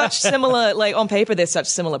 because they're such similar, like on paper, they're such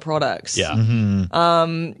similar products. Yeah.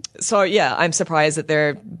 So yeah, I'm surprised that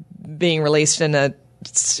they're being released in the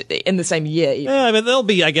same year. Even. Yeah, I mean, they'll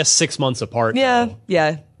be, I guess, 6 months apart. Yeah, though.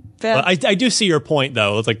 yeah. Fair. But I do see your point,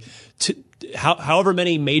 though. It's like, however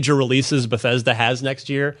many major releases Bethesda has next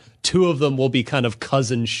year, 2 of them will be kind of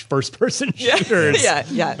cousin first-person shooters.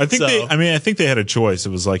 Yeah. I think they had a choice. It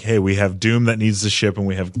was like, hey, we have Doom that needs to ship, and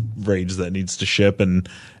we have Rage that needs to ship, and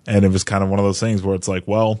it was kind of one of those things where it's like,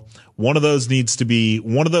 well, one of those needs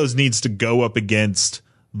to go up against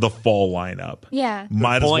the fall lineup. Yeah.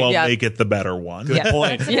 Might as well make it the better one. Good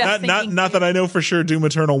point. Not that I know for sure Doom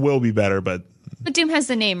Eternal will be better, but Doom has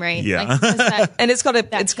the name, right? Yeah. And it's got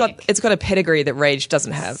a pedigree that Rage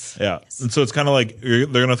doesn't have. Yeah. And so it's kind of like they're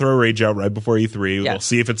going to throw Rage out right before E3. Yeah. We'll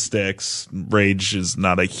see if it sticks. Rage is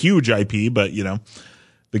not a huge IP, but the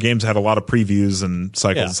game's had a lot of previews and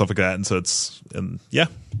cycles and stuff like that. And so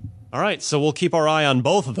All right, so we'll keep our eye on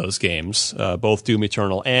both of those games, both Doom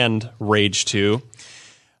Eternal and Rage 2.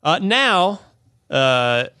 Now,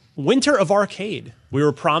 Winter of Arcade. We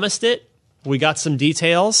were promised it. We got some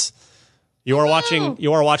details. You are watching an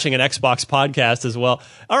Xbox podcast as well.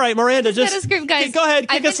 All right, Miranda, just Go ahead,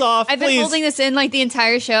 kick us off, I've been holding this in like the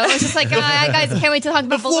entire show. It's just like, guys, can't wait to talk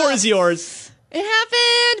about The floor Below. is yours. It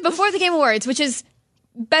happened before the Game Awards, which is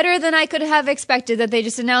better than I could have expected. That they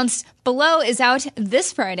just announced Below is out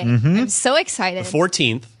this Friday. I'm so excited.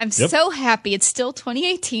 14th. I'm so happy. It's still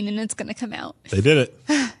 2018 and it's going to come out. They did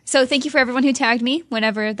it. So thank you for everyone who tagged me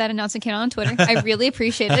whenever that announcement came out on Twitter. I really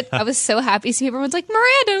appreciate it. I was so happy. So everyone's like,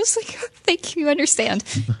 Miranda. I was like, thank you. Understand.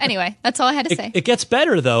 Anyway, that's all I had to say. It gets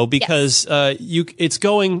better though because it's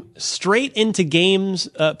going straight into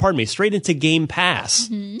straight into Game Pass.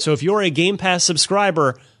 So if you're a Game Pass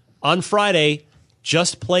subscriber on Friday,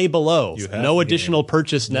 just play Below. No additional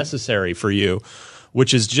purchase necessary for you,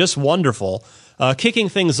 which is just wonderful. Kicking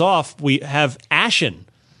things off, we have Ashen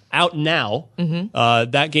out now.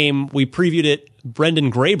 That game, we previewed it.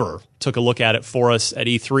 Brendan Graber took a look at it for us at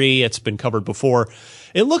E3. It's been covered before.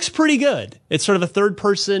 It looks pretty good. It's sort of a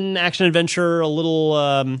third-person action-adventure, a little...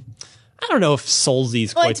 I don't know if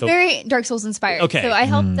Soulsy's Well, quite it's very Dark Souls inspired. Okay. So I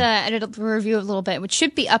helped edit the review a little bit, which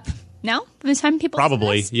should be up now by the time people listen to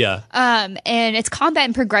Probably, this. yeah. And its combat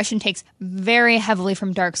and progression takes very heavily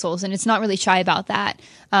from Dark Souls, and it's not really shy about that.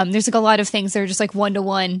 There's like a lot of things that are just like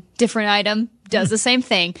one-to-one, different item, does the same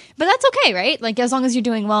thing. But that's okay, right? Like as long as you're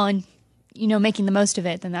doing well and, making the most of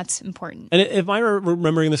it, then that's important. And if I'm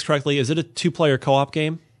remembering this correctly, is it a two-player co-op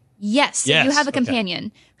game? Yes. So Yes, you have a okay.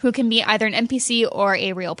 companion who can be either an NPC or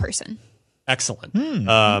a real person. Excellent.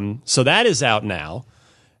 So that is out now.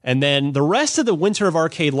 And then the rest of the Winter of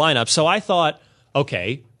Arcade lineup. So I thought,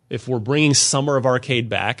 okay, if we're bringing Summer of Arcade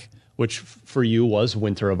back, which for you was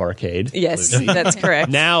Winter of Arcade. Yes, that's correct.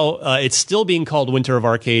 Now it's still being called Winter of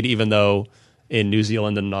Arcade, even though in New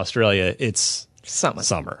Zealand and Australia it's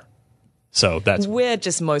summer. So that's We're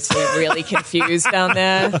just mostly really confused down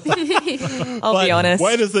there. I'll be honest.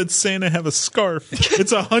 Why does that Santa have a scarf?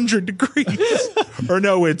 It's 100 degrees. Or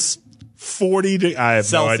no, it's 40 I have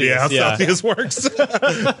no idea how Celsius, yeah. Celsius works.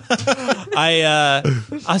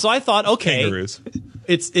 so I thought, okay, Kangaroos.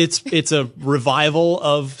 it's a revival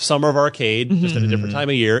of Summer of Arcade, just at a different time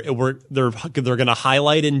of year. They're going to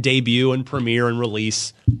highlight and debut and premiere and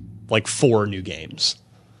release like 4 new games.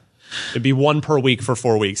 It'd be 1 per week for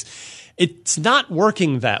 4 weeks. It's not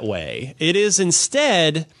working that way. It is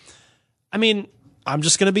instead, I mean, I'm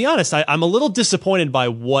just going to be honest. I'm a little disappointed by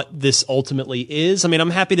what this ultimately is. I mean,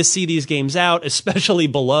 I'm happy to see these games out, especially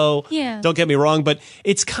Below. Yeah. Don't get me wrong, but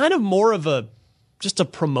it's kind of more of just a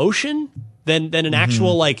promotion than an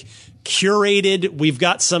actual like curated. We've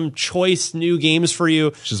got some choice new games for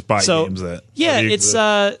you. Just buy games that. Yeah, already it's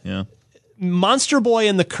exist. Monster Boy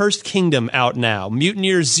and the Cursed Kingdom out now.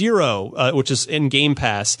 Mutineer Zero, which is in Game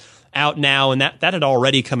Pass, out now, and that had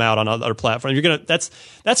already come out on other platforms. That's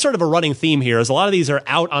sort of a running theme here. Is a lot of these are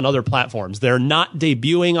out on other platforms. They're not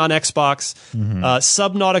debuting on Xbox.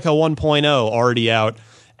 Subnautica 1.0 already out.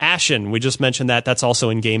 Ashen, we just mentioned that. That's also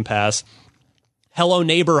in Game Pass. Hello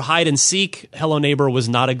Neighbor Hide and Seek. Hello Neighbor was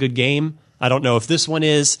not a good game. I don't know if this one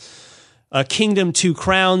is. Kingdom 2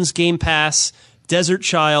 Crowns, Game Pass. Desert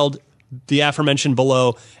Child, the aforementioned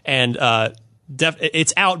Below, and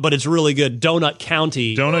it's out, but it's really good. Donut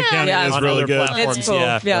County. Donut County is on really other good. platforms, It's cool.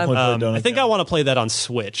 Yeah. I think I want to play that on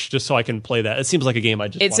Switch just so I can play that. It seems like a game I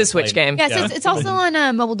just. It's wanna a Switch play. game. Yes, it's also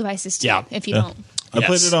on mobile devices too, Yeah. if you don't. I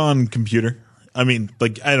played Yes. it on computer. I mean,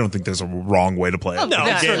 like, I don't think there's a wrong way to play it. No,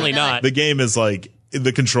 No. certainly not. The game is like,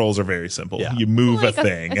 the controls are very simple. Yeah. You move Like a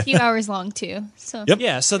thing. a few hours long too. So Yep.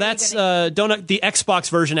 Yeah, so that's Donut, the Xbox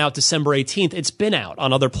version out December 18th. It's been out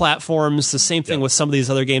on other platforms. The same thing with some of these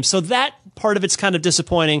other games. So that part of it's kind of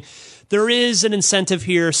disappointing. There is an incentive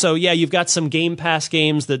here. So yeah, you've got some Game Pass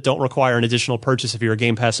games that don't require an additional purchase if you're a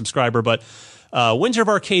Game Pass subscriber. But Winter of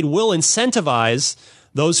Arcade will incentivize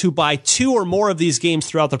those who buy 2 or more of these games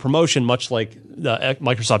throughout the promotion, much like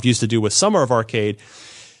Microsoft used to do with Summer of Arcade.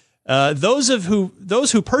 Those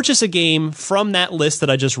who purchase a game from that list that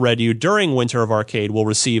I just read you during Winter of Arcade will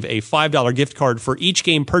receive a $5 gift card for each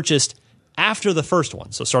game purchased after the first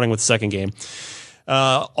one. So starting with the second game,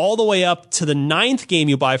 all the way up to the 9th game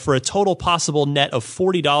you buy, for a total possible net of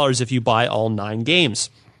 $40 if you buy all 9 games.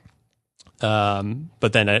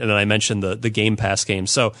 But then I mentioned the Game Pass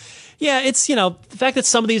games. So yeah, it's, the fact that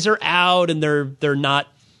some of these are out and there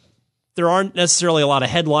aren't necessarily a lot of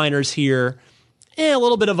headliners here. A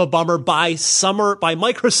little bit of a bummer by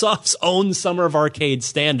Microsoft's own Summer of Arcade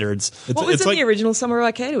standards. What was in the original Summer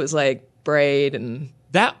Arcade? It was like Braid and...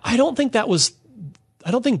 That I don't think that was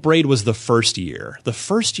I don't think Braid was the first year. The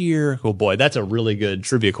first year, oh boy, that's a really good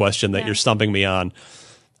trivia question that you're stumping me on.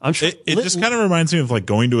 I'm sure It just kind of reminds me of like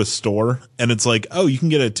going to a store and it's like, oh, you can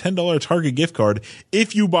get a $10 Target gift card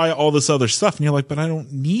if you buy all this other stuff. And you're like, but I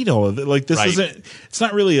don't need all of it. Like this isn't, it's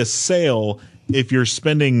not really a sale if you're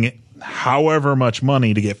spending however much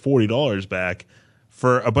money to get $40 back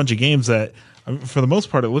for a bunch of games that, for the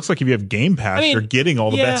most part, it looks like if you have Game Pass, you're getting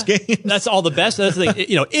all the best games. That's all the best. That's the thing.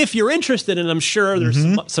 If you're interested, and I'm sure there's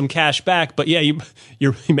some cash back, but yeah,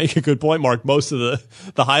 you make a good point, Mark. Most of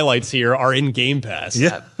the highlights here are in Game Pass.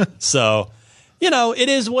 Yeah. So, it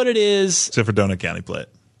is what it is. Except for Donut County, play it.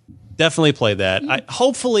 Definitely play that.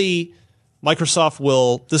 Hopefully,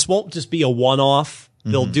 Microsoft this won't just be a one-off.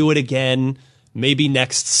 They'll do it again. Maybe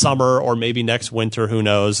next summer or maybe next winter, who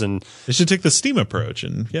knows? And they should take the Steam approach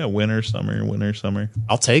and winter, summer.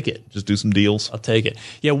 I'll take it. Just do some deals. I'll take it.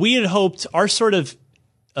 Yeah, we had hoped our sort of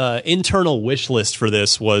internal wish list for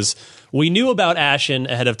this was we knew about Ashen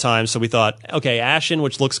ahead of time, so we thought, okay, Ashen,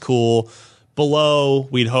 which looks cool. Below,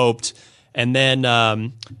 we'd hoped, and then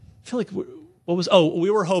I feel like we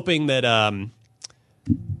were hoping that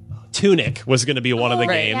Tunic was going to be one of the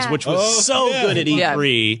games, which was good at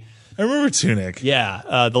E3. Yeah. I remember Tunic.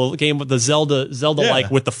 Yeah, the game with the Zelda-like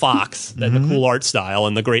with the fox, and the cool art style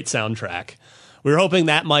and the great soundtrack. We were hoping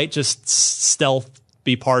that might just stealth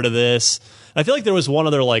be part of this. I feel like there was one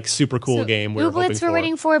other like super cool game we were hoping for. We're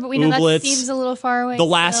waiting for, but we know that seems a little far away. The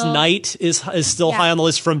Last Night is still high on the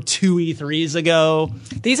list from 2 E3s ago.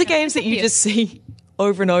 These are games that you just see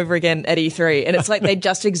over and over again at E3, and it's like they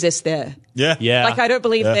just exist there. Yeah. Like I don't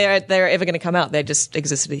believe they're ever going to come out. They just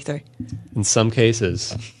exist at E3. In some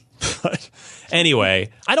cases. But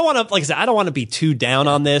anyway, I don't want to, like I said, I don't want to be too down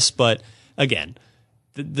on this, but again,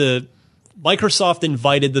 the Microsoft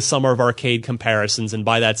invited the Summer of Arcade comparisons, and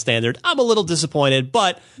by that standard, I'm a little disappointed,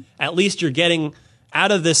 but at least you're getting,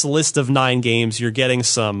 out of this list of 9 games, you're getting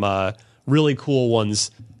some really cool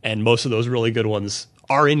ones, and most of those really good ones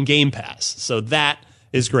are in Game Pass, so that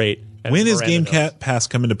is great. When is Game Pass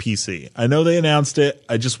coming to PC? I know they announced it,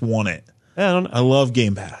 I just want it. I love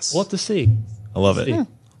Game Pass. We'll have to see. I love it.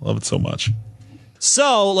 I love it so much.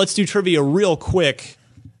 So let's do trivia real quick.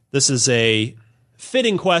 This is a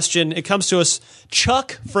fitting question. It comes to us.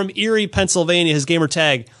 Chuck from Erie, Pennsylvania, his gamer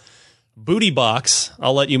tag, Booty Box.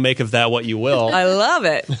 I'll let you make of that what you will. I love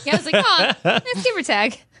it. Yeah, I was like, nice gamer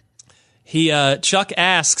tag. Chuck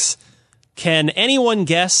asks, can anyone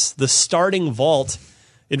guess the starting vault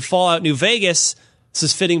in Fallout New Vegas? This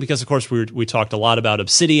is fitting because, of course, we talked a lot about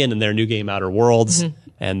Obsidian and their new game Outer Worlds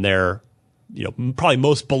and their probably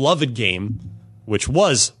most beloved game, which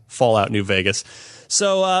was Fallout New Vegas.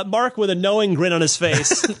 So, Mark, with a knowing grin on his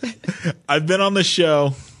face. I've been on the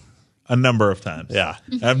show a number of times. Yeah.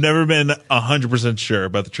 I've never been 100% sure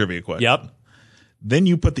about the trivia question. Yep. Then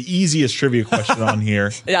you put the easiest trivia question on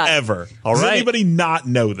here ever. All Does right. anybody not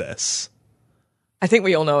know this? I think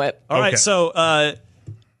we all know it. All right, so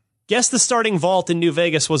guess the starting vault in New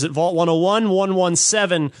Vegas. Was it Vault 101,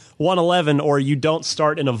 117, 111, or you don't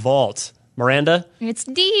start in a vault? Miranda? It's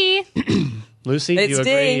D. Lucy, do It's you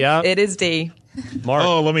agree? D. Yeah. It is D. Mark?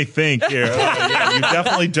 Oh, let me think here. You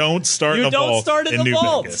definitely don't start in You a don't vault start in the New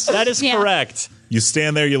vault. Vegas. That is correct. You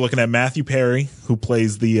stand there, you're looking at Matthew Perry, who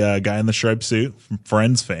plays the guy in the striped suit from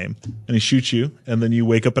Friends fame, and he shoots you, and then you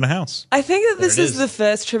wake up in a house. I think that this it is is. the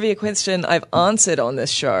first trivia question I've answered on this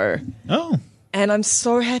show. Oh. And I'm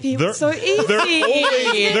so happy it was so easy.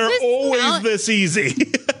 They're always this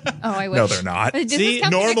easy. Oh, I wish. No, they're not. Does this See,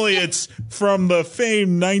 count? normally it's from the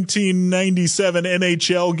famed 1997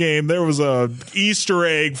 NHL game. There was a Easter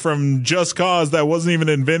egg from Just Cause that wasn't even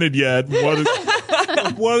invented yet. What?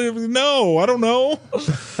 No, I don't know.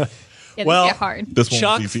 Yeah, Well, get hard. This one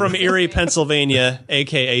Chuck was easy. from Erie, Pennsylvania,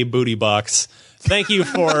 a.k.a. Booty Box. Thank you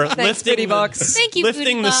for lifting, Booty Box. Thank you,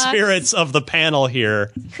 lifting Booty the Box. spirits of the panel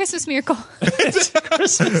here. Christmas miracle.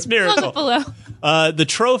 Christmas miracle. Comment below. The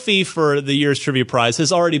trophy for the year's trivia prize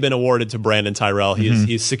has already been awarded to Brandon Tyrell.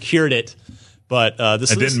 He's secured it, but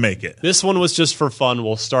this I didn't make it. This one was just for fun.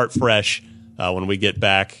 We'll start fresh when we get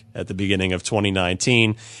back at the beginning of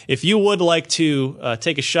 2019. If you would like to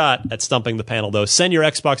take a shot at stumping the panel, though, send your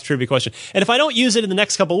Xbox trivia question. And if I don't use it in the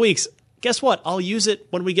next couple of weeks, guess what? I'll use it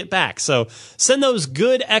when we get back. So send those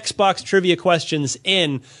good Xbox trivia questions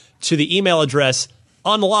in to the email address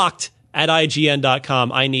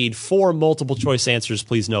unlocked@ign.com. I need 4 multiple choice answers.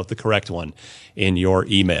 Please note the correct one in your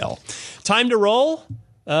email. Time to roll.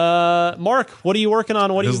 Mark, what are you working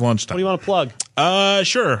on? What do It is lunchtime. What do you want to plug?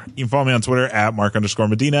 Sure. You can follow me on Twitter at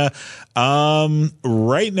Mark_Medina.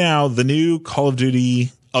 Right now, the new Call of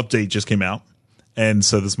Duty update just came out. And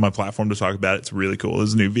so this is my platform to talk about it. It's really cool.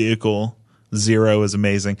 There's a new vehicle. Zero is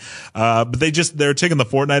amazing. But they're taking the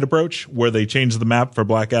Fortnite approach where they change the map for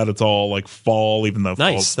Blackout. It's all like fall, even though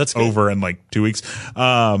fall's That's good. over in like 2 weeks.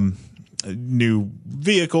 New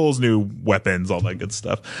vehicles, new weapons, all that good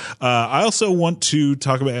stuff. I also want to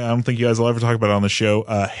talk about, I don't think you guys will ever talk about it on the show.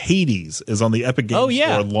 Hades is on the Epic Games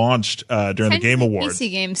Store, launched during the Game Awards.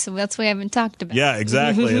 PC game, so that's why I haven't talked about. Yeah,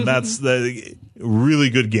 exactly. And that's the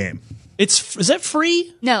really good game. Is that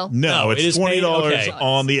free? No, No, it it's is paid? $20 Okay.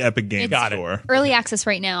 on the Epic Games Got it. Store. early access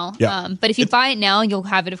right now. Yeah. But if you buy it now, you'll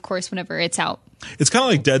have it, of course, whenever it's out. It's kind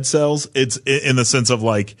of like Dead Cells. It's in the sense of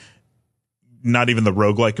like, not even the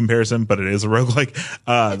roguelike comparison, but it is a roguelike.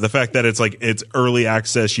 The fact that it's early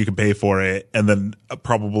access, you can pay for it, and then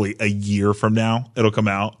probably a year from now, it'll come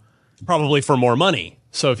out. Probably for more money.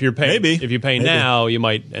 So if you're paying, Maybe. if you pay now, you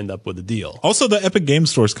might end up with a deal. Also, the Epic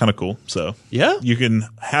Games Store is kind of cool. So Yeah? you can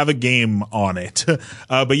have a game on it.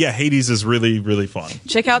 But yeah, Hades is really, really fun.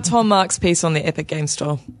 Check out Tom Mark's piece on the Epic Game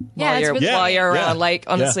Store. Yeah, it's really while you're Yeah. around. Like,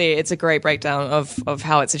 honestly, it's a great breakdown of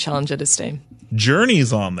how it's a challenger to Steam.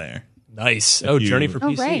 Journey's on there. Nice. Oh, you- Journey for Oh,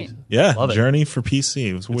 PC. right. Yeah, Love it. Journey for PC.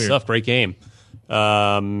 It was Good weird. stuff. Great game.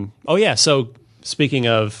 So speaking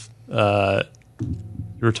of,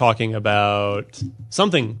 you were talking about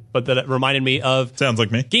something, but that reminded me of Sounds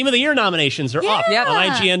like me. Game of the Year nominations are up Yep. on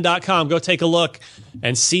IGN.com. Go take a look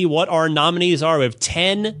and see what our nominees are. We have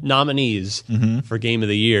 10 nominees for Game of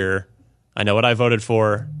the Year. I know what I voted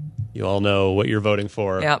for. You all know what you're voting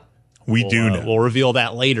for. Yep. We do know. We'll reveal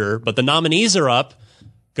that later. But the nominees are up.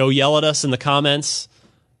 Go yell at us in the comments.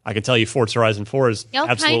 I can tell you Forza Horizon 4 is All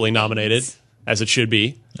absolutely kinds. nominated, as it should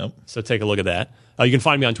be. Yep. So take a look at that. You can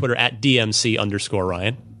find me on Twitter at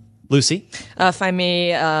DMC_Ryan. Lucy? Find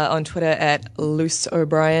me on Twitter at Luce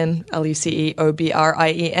O'Brien,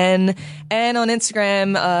 LuceObrien, and on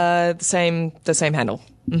Instagram, the same handle.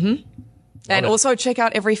 Mm-hmm. And also check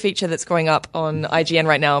out every feature that's going up on IGN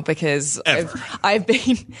right now because I've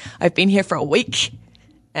been here for a week,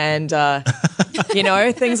 and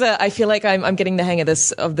things are. I feel like I'm getting the hang of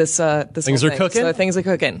this. This Things whole are thing. cooking? So things are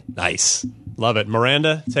cooking. Nice. Love it.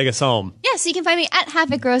 Miranda, take us home. Yeah, so you can find me at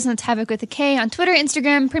Havoc Rose, and that's Havoc with a K, on Twitter,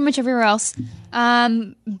 Instagram, pretty much everywhere else.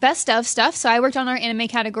 Best of stuff. So I worked on our anime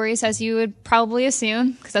categories, as you would probably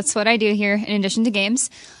assume, because that's what I do here, in addition to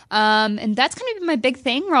games. And that's kind of my big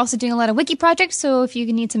thing. We're also doing a lot of wiki projects, so if you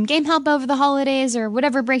need some game help over the holidays or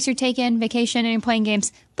whatever breaks you're taking, vacation, and you're playing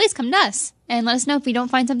games, please come to us and let us know if we don't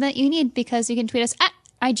find something that you need, because you can tweet us at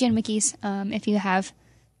IGN Wikis if you have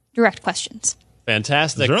direct questions.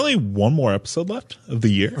 Fantastic. Is there only one more episode left of the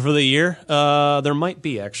year? For the year? There might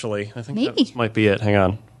be, actually. I think Maybe. that might be it. Hang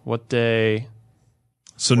on. What day?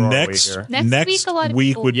 So Where are we next here? Next week, a lot of week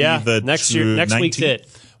people- would Yeah, be the next week's 19th. it.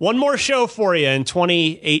 One more show for you in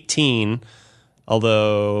 2018.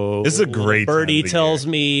 Although This is a great time Birdie of the tells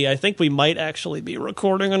year. me I think we might actually be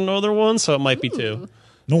recording another one, so it might be two.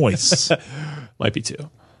 Noise. Might be two.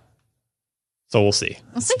 So we'll see.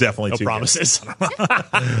 It's definitely No too promises. All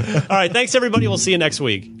right, thanks everybody. We'll see you next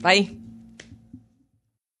week. Bye.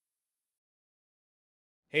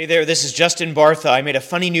 Hey there, this is Justin Bartha. I made a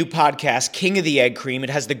funny new podcast, King of the Egg Cream. It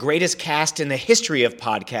has the greatest cast in the history of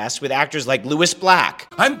podcasts with actors like Louis Black,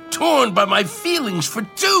 I'm torn by my feelings for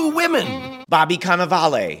two women. Bobby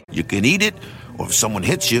Cannavale, You can eat it, or if someone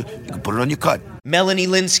hits you, you can put it on your cut. Melanie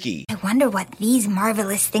Linsky, I wonder what these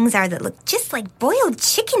marvelous things are that look just like boiled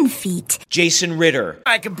chicken feet. Jason Ritter,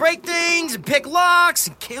 I can break things and pick locks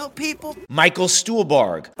and kill people. Michael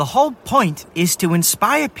Stuhlbarg, The whole point is to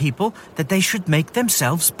inspire people that they should make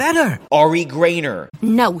themselves better. Ari Grainer,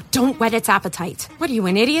 No, don't whet its appetite. What are you,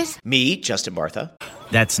 an idiot? me, Justin Bartha,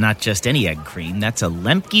 That's not just any egg cream, that's a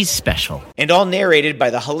Lemke's special. and all narrated by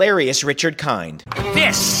the hilarious Richard Kind.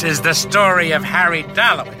 This is the story of Harry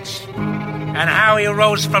Dalowitz and how he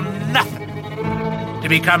rose from nothing to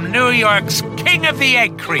become New York's King of the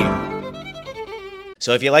Egg Cream.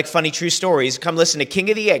 So if you like funny true stories, come listen to King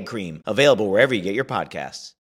of the Egg Cream, available wherever you get your podcasts.